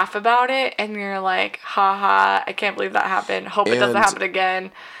laugh about it and you're like, haha, I can't believe that happened. Hope it doesn't happen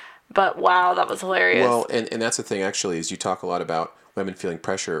again. But wow, that was hilarious. Well, and that's the thing actually is you talk a lot about women feeling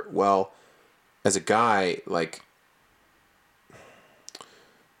pressure. Well, as a guy,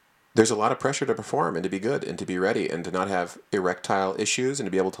 there's a lot of pressure to perform and to be good and to be ready and to not have erectile issues and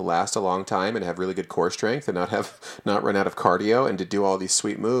to be able to last a long time and have really good core strength and not run out of cardio and to do all these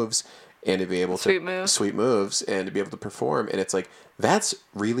sweet moves and to be able sweet moves and to be able to perform. And it's that's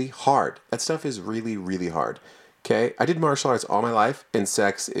really hard. That stuff is really, really hard. Okay, I did martial arts all my life, and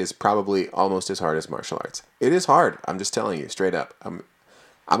sex is probably almost as hard as martial arts. It is hard. I'm just telling you straight up. I'm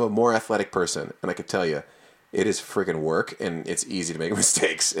a more athletic person, and I can tell you, it is freaking work, and it's easy to make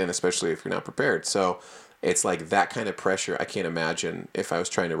mistakes, and especially if you're not prepared. So it's that kind of pressure. I can't imagine if I was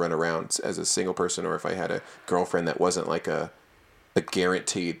trying to run around as a single person, or if I had a girlfriend that wasn't a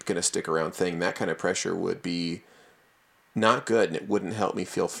guaranteed gonna stick around thing. That kind of pressure would be not good, and it wouldn't help me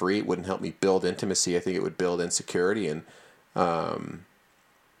feel free. It wouldn't help me build intimacy. I think it would build insecurity, and that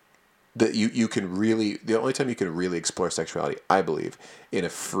you can really, the only time you can really explore sexuality, I believe, in a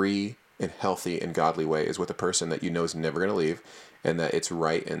free and healthy and godly way is with a person that you know is never going to leave, and that it's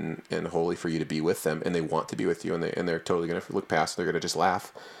right and holy for you to be with them, and they want to be with you, and they're totally going to look past. They're going to just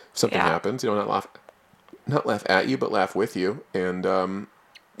laugh if something happens. Not laugh at you, but laugh with you, and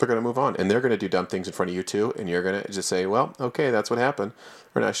they're going to move on, and they're going to do dumb things in front of you too, and you're going to just say, well, okay, that's what happened.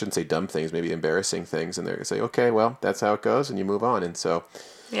 Or I shouldn't say dumb things, maybe embarrassing things, and they're going to say, okay, well, that's how it goes, and you move on. And so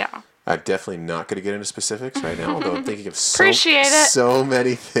I'm definitely not going to get into specifics right now, although I'm thinking of so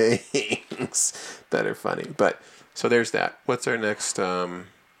many things that are funny. But so there's that. What's our next? And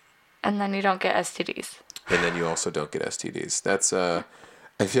then you don't get STDs. And then you also don't get STDs. That's I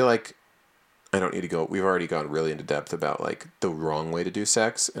feel like I don't need to go. We've already gone really into depth about the wrong way to do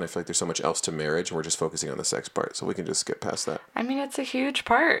sex, and I feel like there's so much else to marriage, and we're just focusing on the sex part, so we can just skip past that. I mean, it's a huge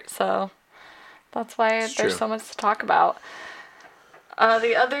part, so that's why there's so much to talk about.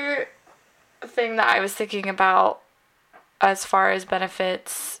 The other thing that I was thinking about as far as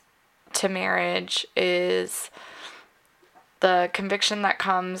benefits to marriage is the conviction that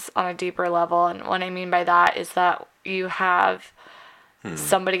comes on a deeper level, and what I mean by that is that you have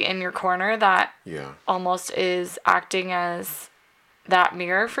somebody in your corner that almost is acting as that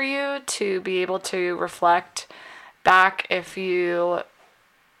mirror for you to be able to reflect back if you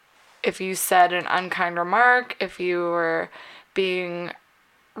said an unkind remark, if you were being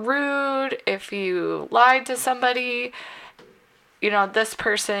rude, if you lied to somebody. This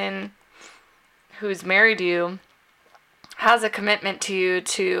person who's married you has a commitment to you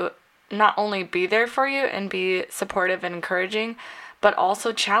to not only be there for you and be supportive and encouraging, but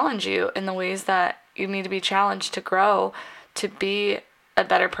also challenge you in the ways that you need to be challenged to grow, to be a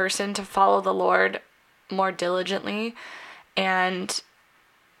better person, to follow the Lord more diligently. And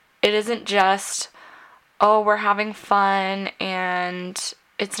it isn't just, oh, we're having fun and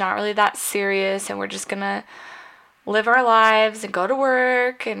it's not really that serious and we're just going to live our lives and go to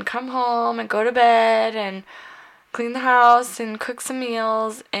work and come home and go to bed and clean the house and cook some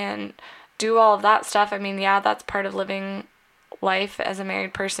meals and do all of that stuff. I mean, yeah, that's part of living life as a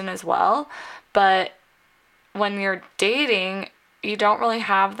married person as well, but when you're dating, you don't really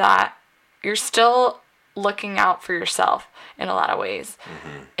have that. You're still looking out for yourself in a lot of ways.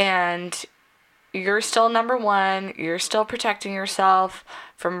 And you're still number one. You're still protecting yourself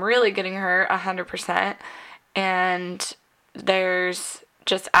from really getting hurt 100%. And there's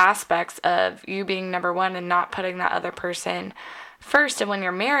just aspects of you being number one and not putting that other person first. And when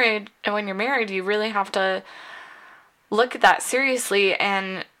you're married, you really have to look at that seriously.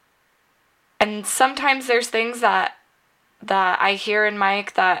 And sometimes there's things that I hear in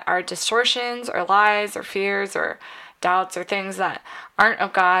Mike that are distortions or lies or fears or doubts or things that aren't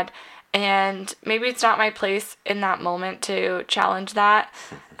of God. And maybe it's not my place in that moment to challenge that.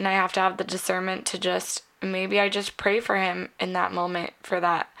 And I have to have the discernment to maybe I just pray for him in that moment for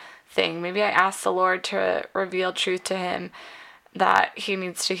that thing. Maybe I ask the Lord to reveal truth to him that he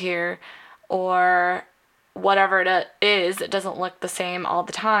needs to hear, or whatever it is. It doesn't look the same all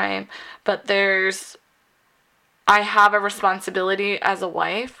the time, but I have a responsibility as a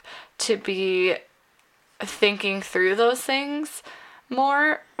wife to be thinking through those things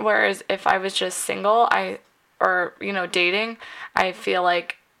more. Whereas if I was just single, dating, I feel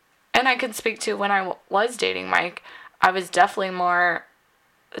like, and I can speak to when I was dating Mike, I was definitely more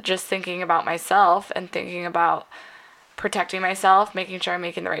just thinking about myself and thinking about protecting myself, making sure I'm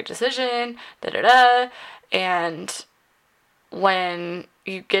making the right decision, And when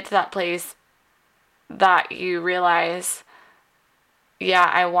you get to that place that you realize,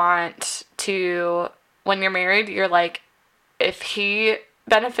 I want to, when you're married, you're like, if he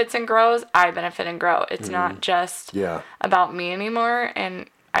benefits and grows, I benefit and grow. It's not just about me anymore. And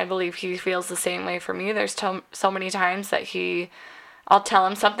I believe he feels the same way for me. There's so many times that I'll tell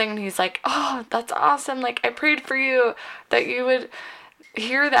him something and he's like, oh, that's awesome. Like, I prayed for you that you would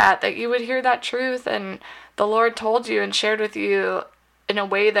hear that you would hear that truth. And the Lord told you and shared with you in a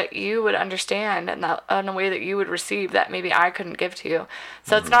way that you would understand and in a way that you would receive that maybe I couldn't give to you.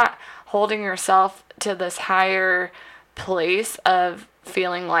 So it's not holding yourself to this higher place of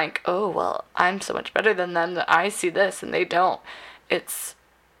feeling like, oh, well, I'm so much better than them that I see this and they don't. It's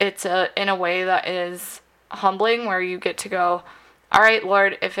in a way that is humbling, where you get to go, all right,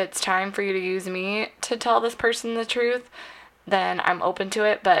 Lord, if it's time for you to use me to tell this person the truth, then I'm open to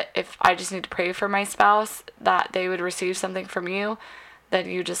it. But if I just need to pray for my spouse that they would receive something from you, then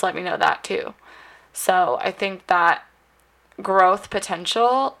you just let me know that too. So I think that growth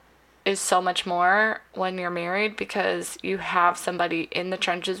potential is so much more when you're married, because you have somebody in the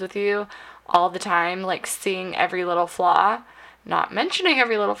trenches with you all the time, like seeing every little flaw, not mentioning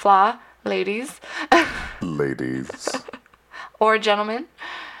every little flaw, ladies. Ladies. Or gentlemen.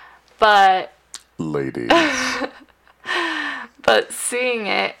 But ladies. But seeing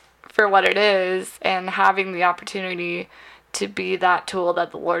it for what it is and having the opportunity to be that tool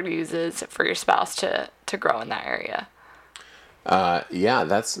that the Lord uses for your spouse to grow in that area.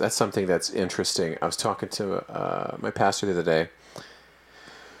 That's something that's interesting. I was talking to my pastor the other day,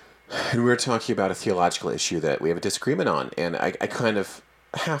 and we were talking about a theological issue that we have a disagreement on. And I kind of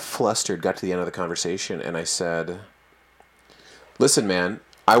half flustered got to the end of the conversation, and I said, listen, man,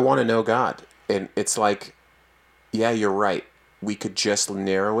 I want to know God. And it's like, yeah, you're right. We could just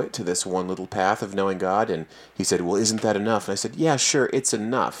narrow it to this one little path of knowing God. And he said, well, isn't that enough? And I said, yeah, sure, it's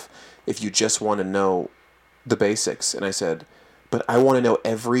enough if you just want to know the basics. And I said, but I want to know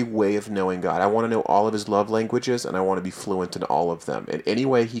every way of knowing God. I want to know all of his love languages, and I want to be fluent in all of them. And any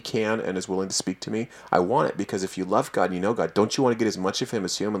way he can and is willing to speak to me, I want it. Because if you love God and you know God, don't you want to get as much of him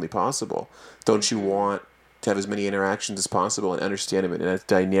as humanly possible? Don't you want to have as many interactions as possible and understand him in as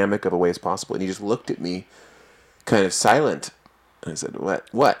dynamic of a way as possible? And he just looked at me kind of silent. And I said,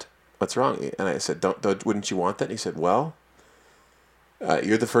 what? What's wrong? And I said, wouldn't you want that? And he said, well,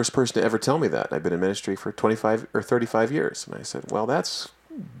 you're the first person to ever tell me that. I've been in ministry for 25 or 35 years. And I said, well, that's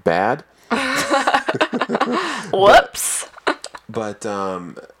bad. Whoops. But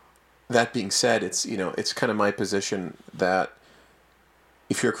that being said, it's kind of my position that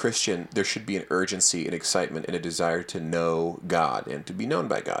if you're a Christian, there should be an urgency and excitement and a desire to know God and to be known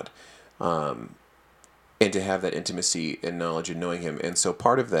by God. And to have that intimacy and knowledge and knowing him. And so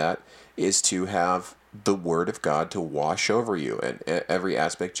part of that is to have the word of God to wash over you and every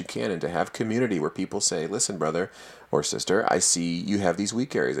aspect you can, and to have community where people say, listen, brother or sister, I see you have these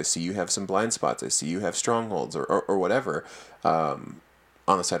weak areas. I see you have some blind spots. I see you have strongholds or whatever on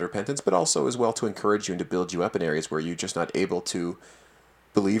the side of repentance, but also as well to encourage you and to build you up in areas where you're just not able to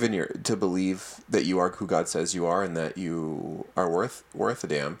believe that you are who God says you are and that you are worth a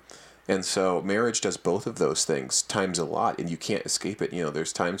damn. And so marriage does both of those things times a lot, and you can't escape it.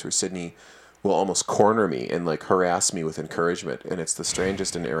 There's times where Sydney will almost corner me and like harass me with encouragement, and it's the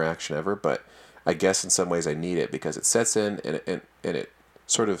strangest interaction ever, but I guess in some ways I need it because it sets in and it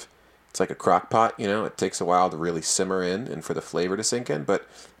sort of it's like a crock pot, you know. It takes a while to really simmer in and for the flavor to sink in, but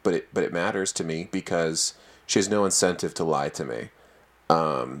it matters to me because she has no incentive to lie to me.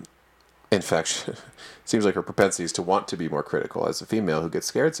 In fact, it seems like her propensity is to want to be more critical as a female who gets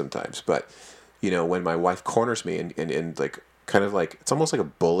scared sometimes. But, you know, when my wife corners me and like, kind of like, it's almost like a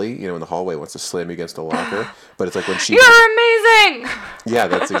bully, you know, in the hallway wants to slam me against a locker. But it's like when she... You're amazing! Yeah,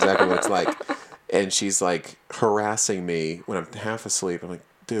 that's exactly what it's like. And she's like harassing me when I'm half asleep. I'm like,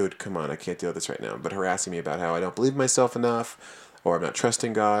 dude, come on, I can't deal with this right now. But harassing me about how I don't believe myself enough, or I'm not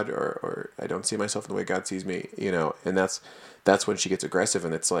trusting God, or I don't see myself in the way God sees me, you know. And that's when she gets aggressive,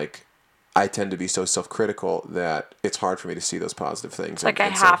 and it's like, I tend to be so self-critical that it's hard for me to see those positive things. It's like I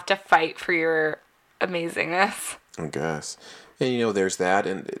have to fight for your amazingness. I guess. And, you know, there's that.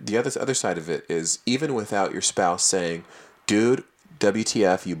 And the other side of it is, even without your spouse saying, dude,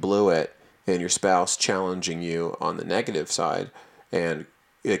 WTF, you blew it, and your spouse challenging you on the negative side, and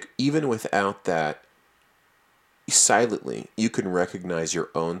like, even without that, silently, you can recognize your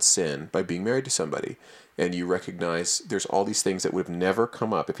own sin by being married to somebody. And you recognize there's all these things that would have never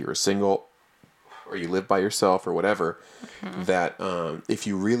come up if you were single or you live by yourself or whatever, that if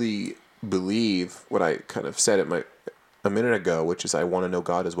you really believe what I kind of said a minute ago, which is I want to know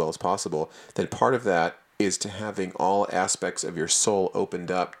God as well as possible, then part of that is to having all aspects of your soul opened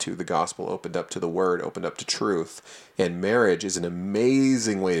up to the gospel, opened up to the word, opened up to truth. And marriage is an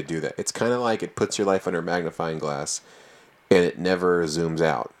amazing way to do that. It's kind of like it puts your life under a magnifying glass and it never zooms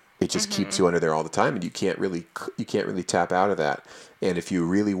out. It just keeps you under there all the time, and you can't really tap out of that. And if you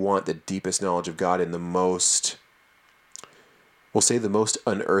really want the deepest knowledge of God and the most, we'll say the most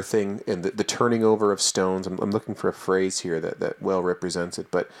unearthing and the turning over of stones. I'm looking for a phrase here that well represents it,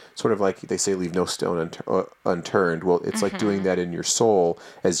 but sort of like they say, leave no stone unturned. Well, it's like doing that in your soul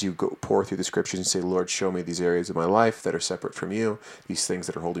as you go pour through the scriptures and say, Lord, show me these areas of my life that are separate from you, these things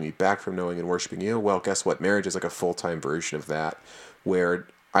that are holding me back from knowing and worshiping you. Well, guess what? Marriage is like a full-time version of that, where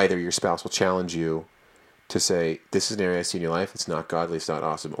either your spouse will challenge you to say, this is an area I see in your life, it's not godly, it's not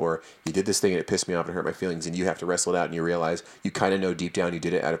awesome, or you did this thing and it pissed me off and hurt my feelings, and you have to wrestle it out and you realize you kind of know deep down you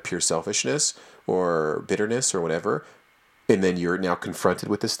did it out of pure selfishness or bitterness or whatever, and then you're now confronted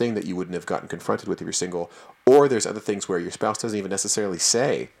with this thing that you wouldn't have gotten confronted with if you're single. Or there's other things where your spouse doesn't even necessarily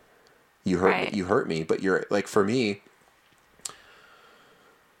say, you hurt me, but you're like, for me,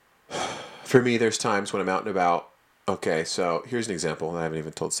 there's times when I'm out and about. Okay, so here's an example that I haven't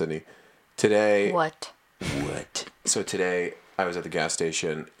even told Sydney. Today... What? So today, I was at the gas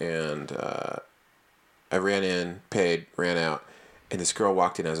station, and I ran in, paid, ran out, and this girl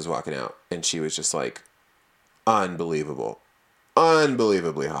walked in as I was walking out, and she was just like, unbelievably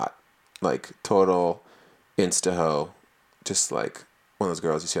hot. Like, total insta-ho, just like one of those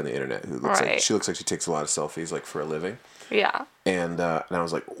girls you see on the internet who looks like she takes a lot of selfies, like, for a living. Yeah. And I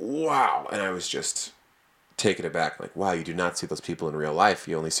was like, wow, and I was just taken aback, like, wow, you do not see those people in real life.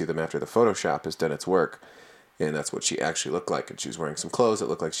 You only see them after the Photoshop has done its work. And that's what she actually looked like. And she was wearing some clothes that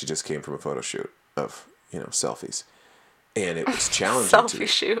looked like she just came from a photo shoot of, you know, selfies. And it was challenging to me.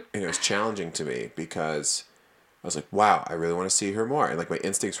 Shoot. And it was challenging to me because I was like, wow, I really want to see her more. And like my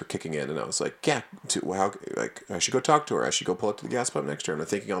instincts were kicking in, and I was like, yeah, I should go talk to her. I should go pull up to the gas pump next to her. And I'm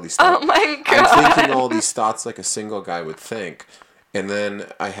thinking all these thoughts. Oh my God. I'm thinking all these thoughts like a single guy would think. And then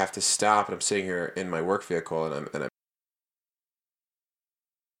I have to stop, and I'm sitting here in my work vehicle, and I'm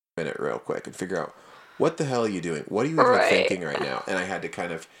in it real quick and figure out, what the hell are you doing? What are you even thinking right now? And I had to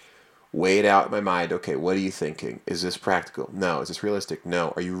kind of weigh it out in my mind. Okay, what are you thinking? Is this practical? No. Is this realistic?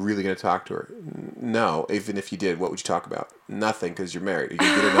 No. Are you really going to talk to her? No. Even if you did, what would you talk about? Nothing, because you're married. Are you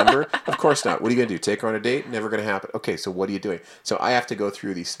going to get her number? Of course not. What are you going to do? Take her on a date? Never going to happen. Okay, so what are you doing? So I have to go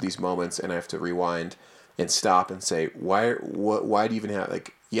through these moments, and I have to rewind and stop and say, why do you even have,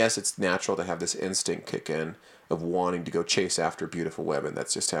 like, yes, it's natural to have this instinct kick in of wanting to go chase after beautiful women.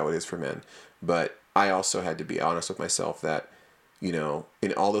 That's just how it is for men. But I also had to be honest with myself that, you know,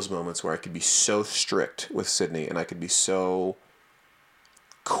 in all those moments where I could be so strict with Sydney and I could be so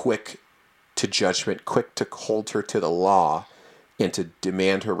quick to judgment, quick to hold her to the law and to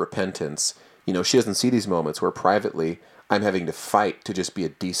demand her repentance, you know, she doesn't see these moments where privately I'm having to fight to just be a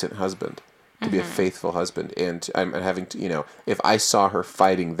decent husband, to be a faithful husband. And I'm having to, you know, if I saw her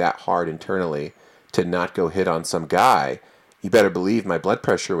fighting that hard internally to not go hit on some guy, you better believe my blood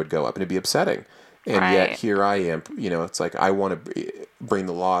pressure would go up and it'd be upsetting. And yet here I am, you know, it's like I want to bring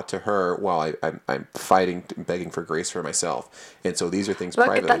the law to her while I'm fighting, begging for grace for myself. And so these are things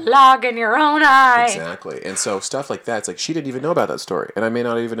privately. Look at the log in your own eye. Exactly. And so stuff like that, it's like she didn't even know about that story. And I may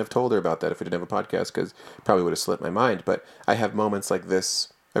not even have told her about that if we didn't have a podcast, because it probably would have slipped my mind. But I have moments like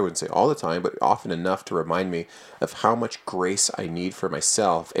this I wouldn't say all the time, but often enough to remind me of how much grace I need for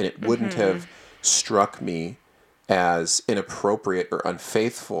myself. And it wouldn't have struck me as inappropriate or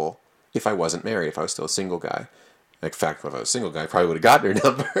unfaithful if I wasn't married, if I was still a single guy. In fact, if I was a single guy, I probably would have gotten her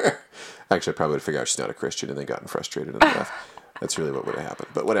number. Actually, I probably would have figured out she's not a Christian and then gotten frustrated and left. That's really what would have happened.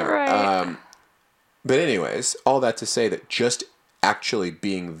 But whatever. Right. But anyways, all that to say that just actually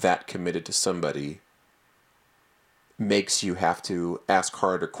being that committed to somebody makes you have to ask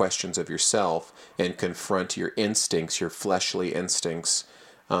harder questions of yourself and confront your instincts, your fleshly instincts.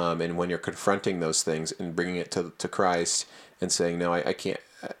 And when you're confronting those things and bringing it to Christ and saying, no, I can't,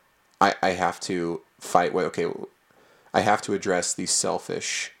 I have to fight with, okay, I have to address these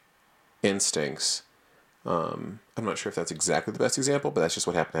selfish instincts. I'm not sure if that's exactly the best example, but that's just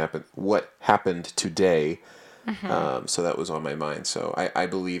what happened today. So that was on my mind. So I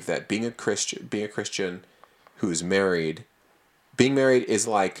believe that being a Christian who's married, being married is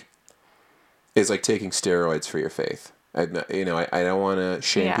like taking steroids for your faith. I don't want to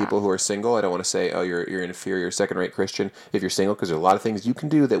shame people who are single. I don't want to say, oh, you're an inferior, second-rate Christian if you're single, because there's a lot of things you can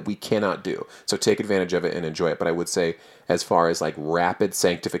do that we cannot do. So take advantage of it and enjoy it. But I would say, as far as like rapid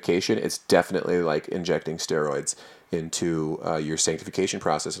sanctification, it's definitely like injecting steroids into your sanctification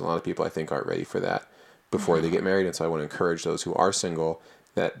process. And a lot of people, I think, aren't ready for that before they get married. And so I want to encourage those who are single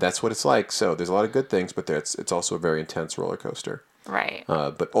that's what it's like. So there's a lot of good things, but it's also a very intense roller coaster. Right.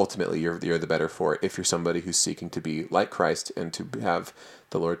 But ultimately, you're the better for it if you're somebody who's seeking to be like Christ and to have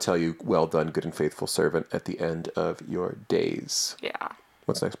the Lord tell you, well done, good and faithful servant, at the end of your days. Yeah.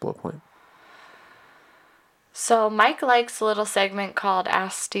 What's the next bullet point? So Mike likes a little segment called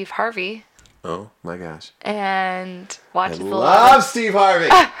Ask Steve Harvey. Oh, my gosh. And watches I a lot love Steve Harvey.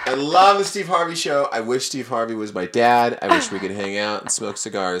 I love the Steve Harvey show. I wish Steve Harvey was my dad. I wish we could hang out and smoke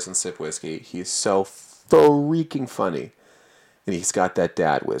cigars and sip whiskey. He's so freaking funny. And he's got that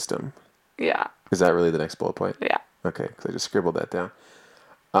dad wisdom. Yeah. Is that really the next bullet point? Yeah. Okay, because I just scribbled that down.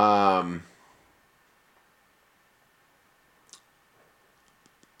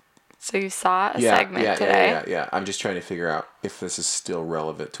 So you saw a segment today. Yeah. I'm just trying to figure out if this is still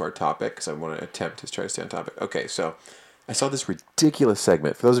relevant to our topic, because I want to attempt to try to stay on topic. Okay, so I saw this ridiculous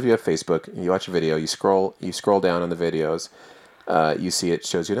segment. For those of you who have Facebook, you watch a video, you scroll down on the videos, you see it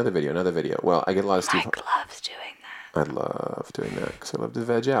shows you another video. Well, I get a lot of Steve. Mike loves doing that. I love doing that because I love to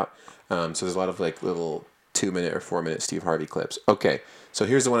veg out. So there's a lot of like little 2-minute or 4-minute Steve Harvey clips. Okay, so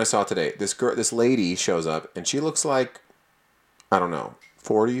here's the one I saw today. This lady shows up and she looks like, I don't know,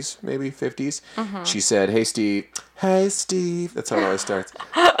 40s, maybe 50s. She said, hey, Steve. That's how it always starts.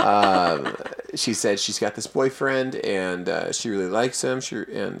 She said she's got this boyfriend and she really likes him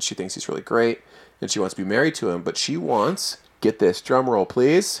and she thinks he's really great and she wants to be married to him, but she wants, get this, drum roll,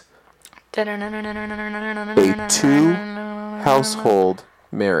 please, a 2-household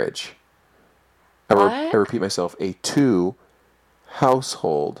marriage. I repeat myself, a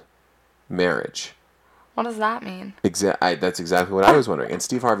 2-household marriage. What does that mean? That's exactly what I was wondering. And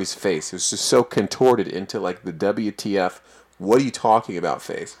Steve Harvey's face was just so contorted into like the WTF, what are you talking about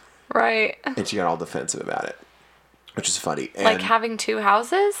face? Right. And she got all defensive about it, which is funny. And like having 2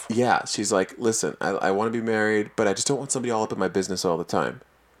 houses? yeah, she's like, listen, I want to be married, but I just don't want somebody all up in my business all the time.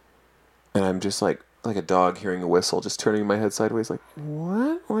 And I'm just like a dog hearing a whistle, just turning my head sideways like,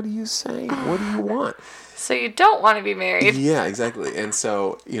 what? What are you saying? What do you want? So you don't want to be married. Yeah, exactly. And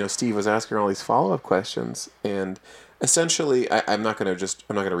so, Steve was asking her all these follow-up questions, and essentially, I'm not going to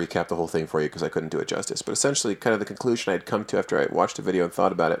recap the whole thing for you because I couldn't do it justice, but essentially kind of the conclusion I'd come to after I watched the video and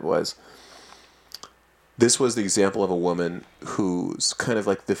thought about it was, this was the example of a woman who's kind of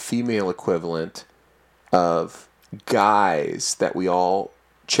like the female equivalent of guys that we all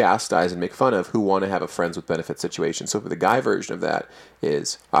chastise and make fun of who want to have a friends with benefits situation. So for the guy version of that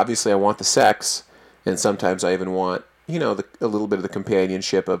is, obviously I want the sex, and sometimes I even want, a little bit of the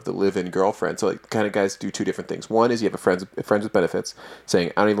companionship of the live-in girlfriend. So like kind of guys do 2 different things. One is you have a friends with benefits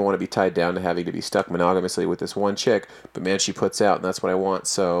saying, I don't even want to be tied down to having to be stuck monogamously with this one chick, but man, she puts out and that's what I want.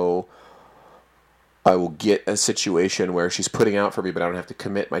 So I will get a situation where she's putting out for me, but I don't have to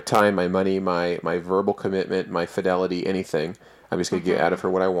commit my time, my money, my verbal commitment, my fidelity, anything. I'm just going to get out of her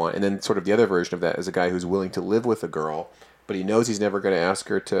what I want. And then sort of the other version of that is a guy who's willing to live with a girl, but he knows he's never going to ask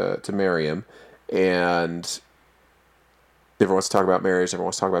her to marry him. And never wants to talk about marriage, never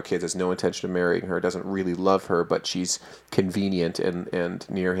wants to talk about kids, has no intention of marrying her, doesn't really love her, but she's convenient and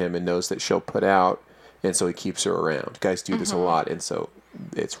near him and knows that she'll put out, and so he keeps her around. Guys do this a lot, and so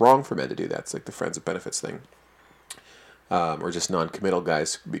it's wrong for men to do that. It's like the friends of benefits thing. Or just non-committal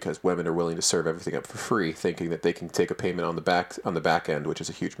guys, because women are willing to serve everything up for free, thinking that they can take a payment on the back end, which is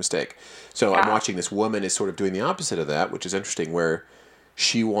a huge mistake. So I'm watching this woman is sort of doing the opposite of that, which is interesting, where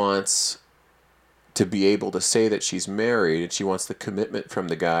she wants to be able to say that she's married and she wants the commitment from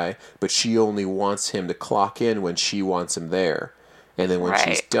the guy, but she only wants him to clock in when she wants him there. And then when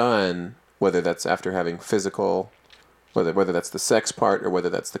she's Right. done, whether that's after having physical, whether that's the sex part or whether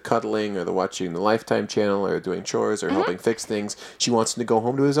that's the cuddling or the watching the Lifetime channel or doing chores or helping fix things, she wants him to go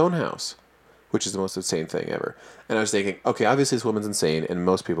home to his own house, which is the most insane thing ever. And I was thinking, okay, obviously this woman's insane, and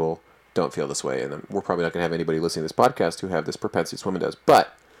most people don't feel this way, and we're probably not going to have anybody listening to this podcast who have this propensity this woman does.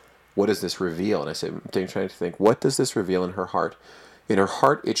 But what does this reveal? And I said, I'm trying to think, what does this reveal in her heart? In her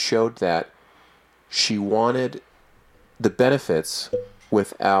heart, it showed that she wanted the benefits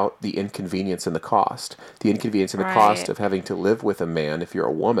without the inconvenience and the cost. The inconvenience and the cost Right. of having to live with a man, if you're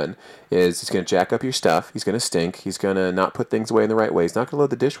a woman, is he's going to jack up your stuff. He's going to stink. He's going to not put things away in the right way. He's not going to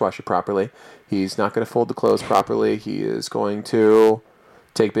load the dishwasher properly. He's not going to fold the clothes properly. He is going to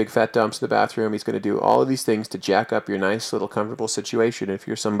take big fat dumps in the bathroom. He's going to do all of these things to jack up your nice little comfortable situation. If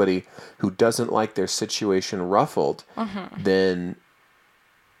you're somebody who doesn't like their situation ruffled, then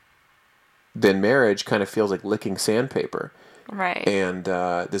marriage kind of feels like licking sandpaper. Right. And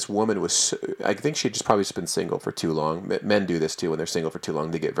this woman was, I think she had just probably just been single for too long. Men do this too. When they're single for too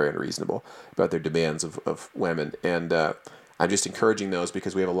long, they get very unreasonable about their demands of women. And I'm just encouraging those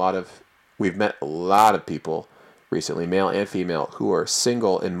because we've met a lot of people recently, male and female, who are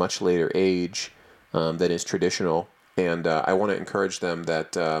single in much later age than is traditional. And I want to encourage them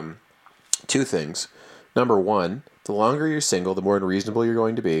that two things. Number one, the longer you're single, the more unreasonable you're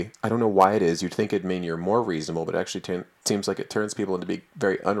going to be. I don't know why it is. You'd think it'd mean you're more reasonable, but it actually seems like it turns people into being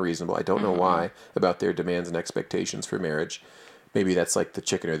very unreasonable. I don't know why about their demands and expectations for marriage. Maybe that's like the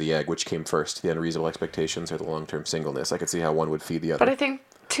chicken or the egg, which came first, the unreasonable expectations or the long-term singleness. I could see how one would feed the other. But I think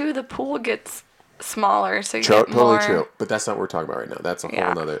too the pool gets smaller, so you True, get more. totally true. But that's not what we're talking about right now. That's a whole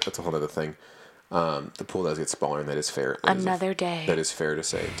Yeah. other. That's a whole other thing. The pool does get smaller, and that is fair. Another day. That is fair to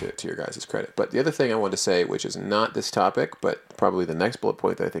say to your guys' credit. But the other thing I wanted to say, which is not this topic, but probably the next bullet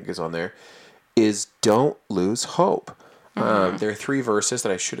point that I think is on there, is don't lose hope. There are 3 verses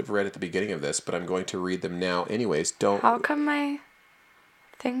that I should have read at the beginning of this, but I'm going to read them now anyways. Don't. How come my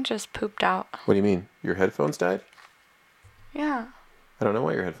thing just pooped out? What do you mean? Your headphones died? Yeah. I don't know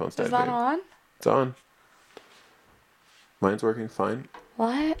why your headphones died. Is that babe. on? It's on. Mine's working fine.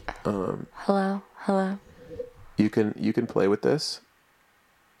 What? Hello? Hello? You can play with this.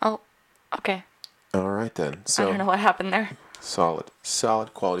 Oh, okay. All right then. So I don't know what happened there.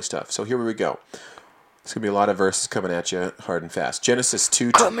 solid quality stuff. So here we go. There's gonna be a lot of verses coming at you hard and fast. Genesis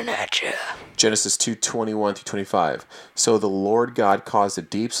 2 Coming at you. Genesis 2:21 through 25. So the Lord God caused a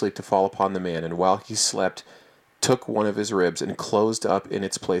deep sleep to fall upon the man, and while he slept, took one of his ribs and closed up in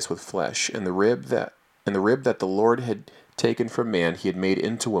its place with flesh, and the rib that the Lord had taken from man he had made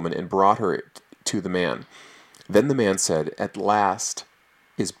into woman and brought her to the man. Then the man said, At last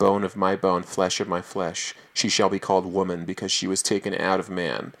is bone of my bone, flesh of my flesh. She shall be called woman, because she was taken out of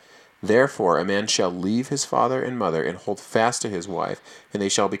man. Therefore a man shall leave his father and mother and hold fast to his wife, and they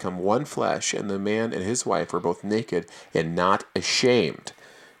shall become one flesh. And the man and his wife were both naked and not ashamed.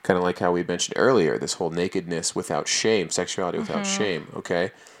 Kind of like how we mentioned earlier, this whole nakedness without shame, sexuality without shame,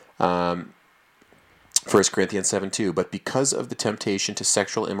 okay? 1 Corinthians 7:2. But because of the temptation to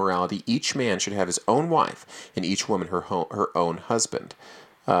sexual immorality, each man should have his own wife, and each woman her own husband.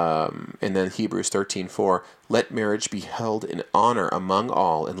 And then Hebrews 13:4. Let marriage be held in honor among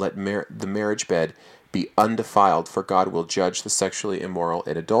all, and let the marriage bed be undefiled, for God will judge the sexually immoral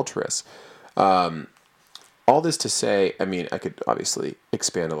and adulterous. All this to say, I mean, I could obviously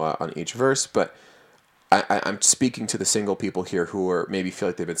expand a lot on each verse, but I'm speaking to the single people here who are maybe feel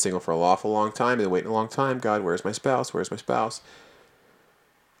like they've been single for an awful long time, and they're waiting a long time. God, where's my spouse? Where's my spouse?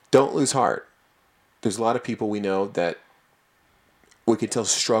 Don't lose heart. There's a lot of people we know that we can tell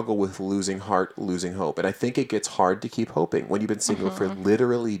struggle with losing heart, losing hope. And I think it gets hard to keep hoping when you've been single for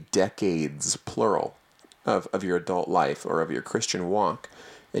literally decades, plural, of your adult life or of your Christian walk.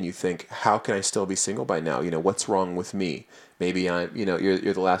 And you think, how can I still be single by now? What's wrong with me? Maybe you're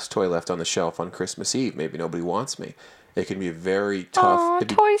the last toy left on the shelf on Christmas Eve. Maybe nobody wants me. It can be very tough. Oh,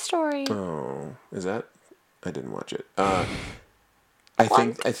 Toy Story. Oh, is that? I didn't watch it. I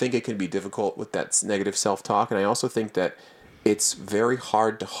think it can be difficult with that negative self-talk, and I also think that it's very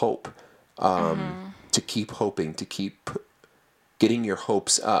hard to hope, to keep hoping, to keep getting your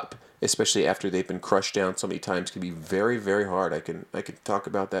hopes up, especially after they've been crushed down so many times. Can be very, very hard. I can talk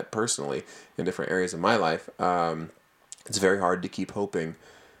about that personally in different areas of my life. It's very hard to keep hoping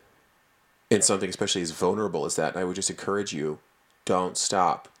in something especially as vulnerable as that. And I would just encourage you, don't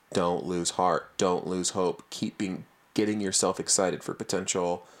stop. Don't lose heart. Don't lose hope. Keep getting yourself excited for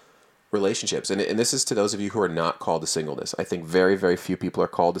potential relationships. And this is to those of you who are not called to singleness. I think very, very few people are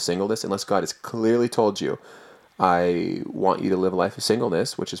called to singleness unless God has clearly told you, I want you to live a life of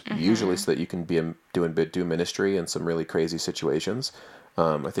singleness, which is usually so that you can do ministry in some really crazy situations.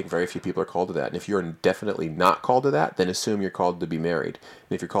 I think very few people are called to that. And if you're definitely not called to that, then assume you're called to be married.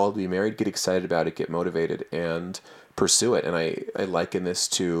 And if you're called to be married, get excited about it, get motivated, and pursue it. And I liken this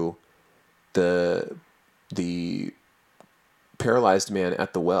to the paralyzed man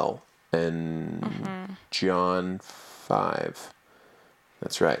at the well in John 5.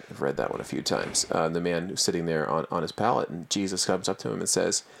 That's right. I've read that one a few times. The man who's sitting there on his pallet, and Jesus comes up to him and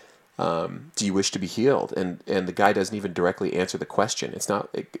says, do you wish to be healed? And the guy doesn't even directly answer the question. It's not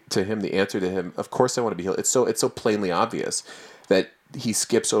to him, the answer to him, of course I want to be healed. It's so plainly obvious that he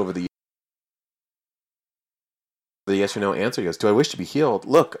skips over the yes or no answer. He goes, do I wish to be healed?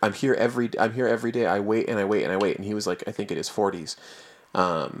 Look, I'm here every day. I wait and I wait and I wait. And he was like, I think in his 40s.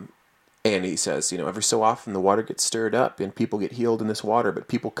 And he says, every so often the water gets stirred up and people get healed in this water, but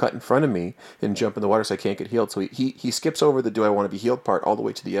people cut in front of me and jump in the water so I can't get healed. So he skips over the do I want to be healed part all the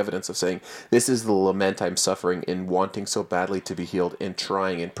way to the evidence of saying, this is the lament I'm suffering in wanting so badly to be healed and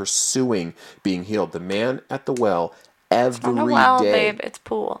trying and pursuing being healed. The man at the well every Not a well, day. babe, it's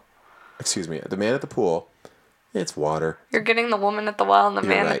pool. Excuse me. The man at the pool, it's water. You're getting the woman at the well and the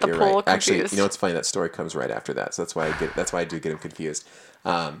man at the pool confused. Actually, it's funny, that story comes right after that. So that's why I do get him confused.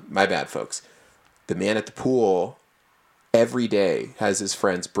 My bad, folks. The man at the pool every day has his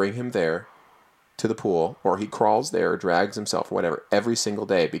friends bring him there to the pool, or he crawls there or drags himself or whatever every single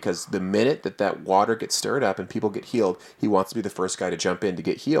day, because the minute that water gets stirred up and people get healed, he wants to be the first guy to jump in to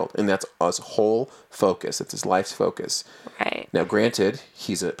get healed. And that's his whole focus. It's his life's focus. Right. Now, granted,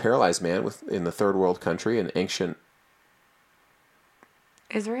 he's a paralyzed man in the third world country in ancient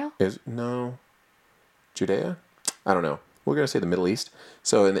Israel? Judea? I don't know. We're going to say the Middle East.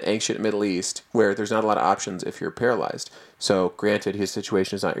 So in the ancient Middle East, where there's not a lot of options if you're paralyzed. So granted, his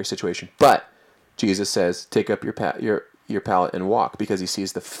situation is not your situation. But Jesus says, take up your pallet and walk, because he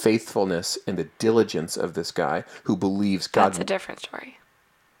sees the faithfulness and the diligence of this guy who believes God. That's a different story.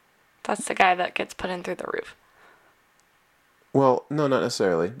 That's the guy that gets put in through the roof. Well, no, not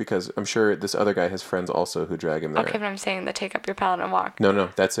necessarily, because I'm sure this other guy has friends also who drag him there. Okay, but I'm saying the take up your pallet and walk. No,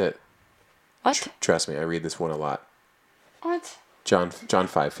 that's it. What? Trust me, I read this one a lot. What? John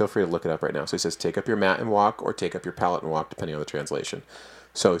 5. Feel free to look it up right now. So he says, take up your mat and walk, or take up your pallet and walk, depending on the translation.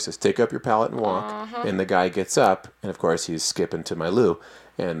 So he says, take up your pallet and walk, and the guy gets up, and of course he's skipping to my loo.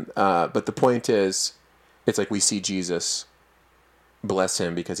 And but the point is, it's like we see Jesus bless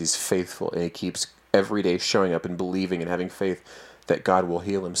him because he's faithful, and he keeps every day showing up and believing and having faith that God will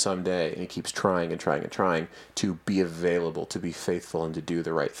heal him someday, and he keeps trying and trying and trying to be available, to be faithful, and to do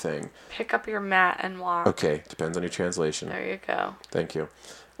the right thing. Pick up your mat and walk. Okay, depends on your translation. There you go. Thank you.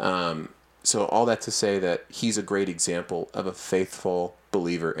 So all that to say that he's a great example of a faithful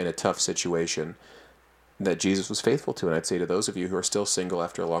believer in a tough situation that Jesus was faithful to. And I'd say to those of you who are still single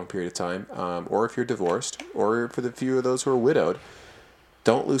after a long period of time, or if you're divorced, or for the few of those who are widowed,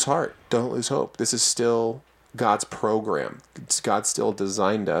 don't lose heart. Don't lose hope. This is still God's program. God still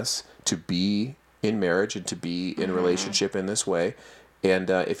designed us to be in marriage and to be in relationship in this way. And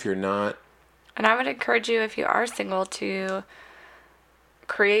if you're not... And I would encourage you, if you are single, to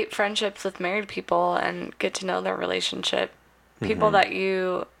create friendships with married people and get to know their relationship. People that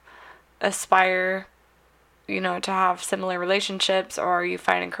you aspire, to have similar relationships, or you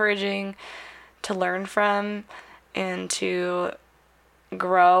find encouraging to learn from and to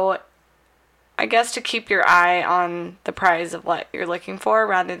grow. I guess to keep your eye on the prize of what you're looking for,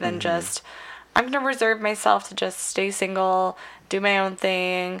 rather than just, I'm going to reserve myself to just stay single, do my own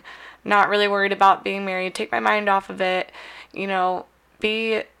thing, not really worried about being married, take my mind off of it,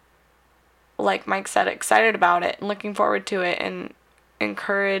 be, like Mike said, excited about it and looking forward to it, and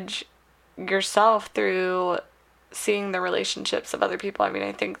encourage yourself through seeing the relationships of other people. I mean,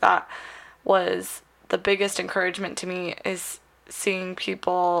 I think that was the biggest encouragement to me, is seeing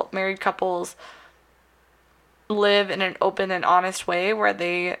people, married couples, live in an open and honest way where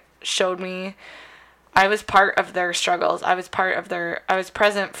they showed me I was part of their struggles. I was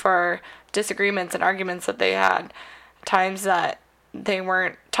present for disagreements and arguments that they had, times that they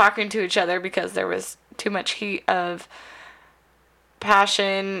weren't talking to each other because there was too much heat of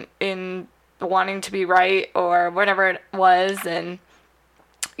passion in wanting to be right or whatever it was, and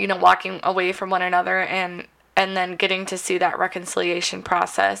walking away from one another, and then getting to see that reconciliation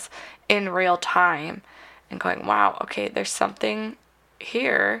process in real time and going, wow, okay, there's something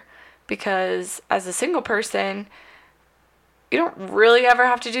here. Because as a single person, you don't really ever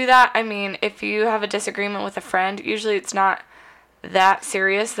have to do that. I mean, if you have a disagreement with a friend, usually it's not that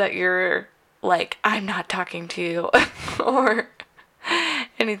serious that you're like, I'm not talking to you or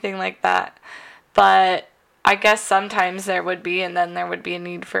anything like that. But I guess sometimes there would be, and then there would be a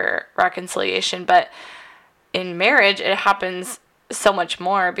need for reconciliation. But in marriage, it happens so much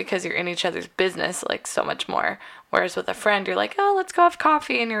more because you're in each other's business, like so much more. Whereas with a friend, you're like, oh, let's go have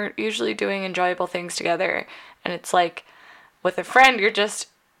coffee, and you're usually doing enjoyable things together. And it's like, with a friend, you're just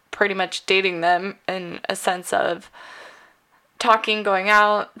pretty much dating them in a sense of talking, going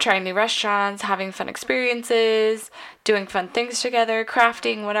out, trying new restaurants, having fun experiences, doing fun things together,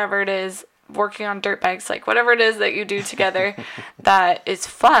 crafting, whatever it is, working on dirt bikes, like whatever it is that you do together that is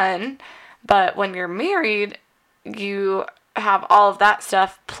fun. But when you're married, you have all of that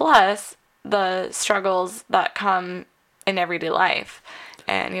stuff plus the struggles that come in everyday life,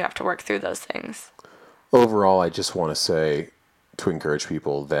 and you have to work through those things. Overall, I just want to say to encourage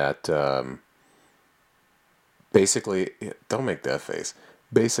people that basically, don't make that face.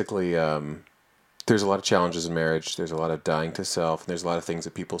 Basically, there's a lot of challenges in marriage. There's a lot of dying to self, and there's a lot of things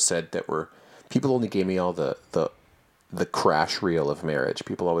that people said that were, people only gave me all the crash reel of marriage.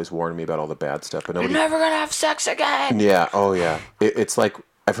 People always warned me about all the bad stuff, but nobody. You're never gonna have sex again. Yeah. Oh, yeah. It's like,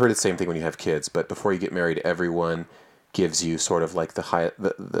 I've heard the same thing when you have kids, but before you get married, everyone gives you sort of like the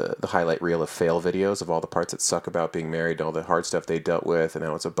highlight reel of fail videos of all the parts that suck about being married and all the hard stuff they dealt with and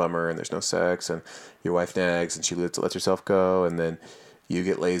how it's a bummer and there's no sex and your wife nags and she lets herself go and then you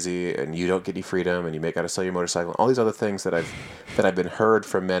get lazy and you don't get any freedom and you gotta sell your motorcycle. All these other things that I've been heard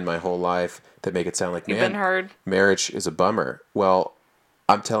from men my whole life that make it sound like, You've been heard. Marriage is a bummer. Well,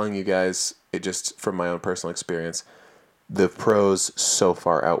 I'm telling you guys, it just from my own personal experience, the pros so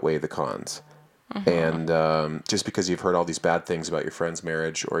far outweigh the cons. Mm-hmm. And just because you've heard all these bad things about your friend's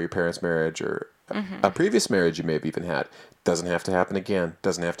marriage or your parents' marriage or a previous marriage you may have even had, doesn't have to happen again.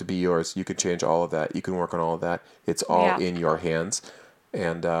 Doesn't have to be yours. You can change all of that. You can work on all of that. It's all in your hands.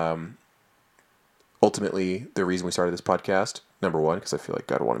 And ultimately, the reason we started this podcast, number one, because I feel like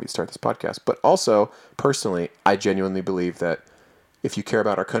God wanted me to start this podcast, but also, personally, I genuinely believe that if you care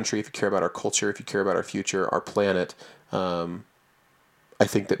about our country, if you care about our culture, if you care about our future, our planet, I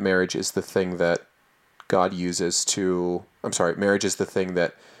think that marriage is the thing that God uses to, marriage is the thing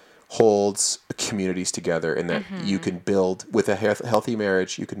that holds communities together and that you can build, with a healthy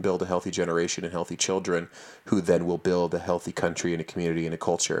marriage, you can build a healthy generation and healthy children who then will build a healthy country and a community and a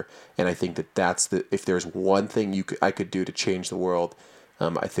culture. And I think that if there's one thing I could do to change the world,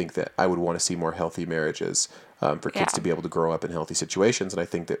 I think that I would want to see more healthy marriages for kids to be able to grow up in healthy situations. And I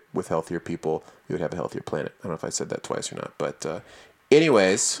think that with healthier people, we would have a healthier planet. I don't know if I said that twice or not, but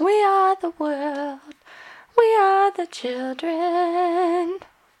anyways. We are the world. We are the children.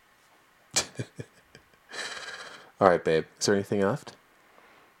 All right, babe. Is there anything left?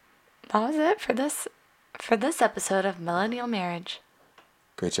 That was it for this episode of Millennial Marriage.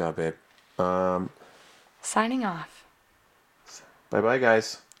 Great job, babe. Signing off. Bye-bye,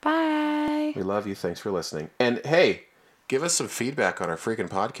 guys. Bye. We love you. Thanks for listening. And hey, give us some feedback on our freaking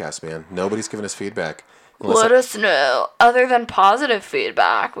podcast, man. Nobody's giving us feedback. Let us know. Other than positive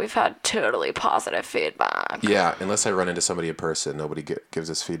feedback, we've had totally positive feedback. Yeah, unless I run into somebody in person, nobody gives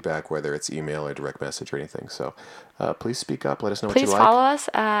us feedback, whether it's email or direct message or anything. So please speak up. Let us know what you like. Please follow us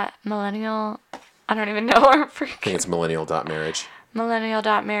at Millennial. I don't even know our freaking. I think it's millennial.marriage.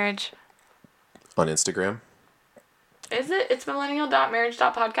 Millennial.marriage. On Instagram. Is it? It's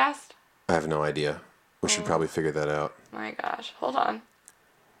millennial.marriage.podcast? I have no idea. We should probably figure that out. My gosh. Hold on.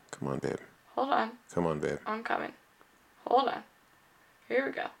 Come on, babe. Hold on. Come on, babe. I'm coming. Hold on. Here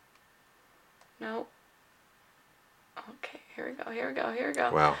we go. Nope. Okay, here we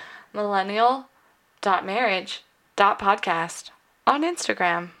go. Wow. Millennial.marriage.podcast on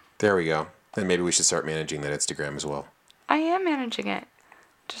Instagram. There we go. And maybe we should start managing that Instagram as well. I am managing it.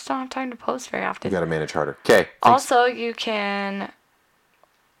 Just don't have time to post very often. You gotta manage harder. Okay. Also, you can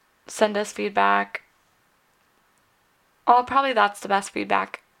send us feedback. Oh, probably that's the best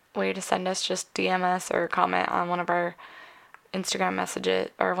feedback way to send us. Just DM us or comment on one of our Instagram messages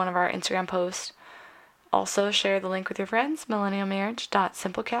or one of our Instagram posts. Also, share the link with your friends,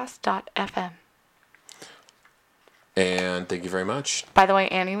 millennialmarriage.simplecast.fm. And thank you very much. By the way,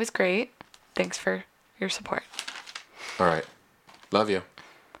 Annie was great. Thanks for your support. All right. Love you.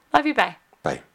 Love you. Bye. Bye.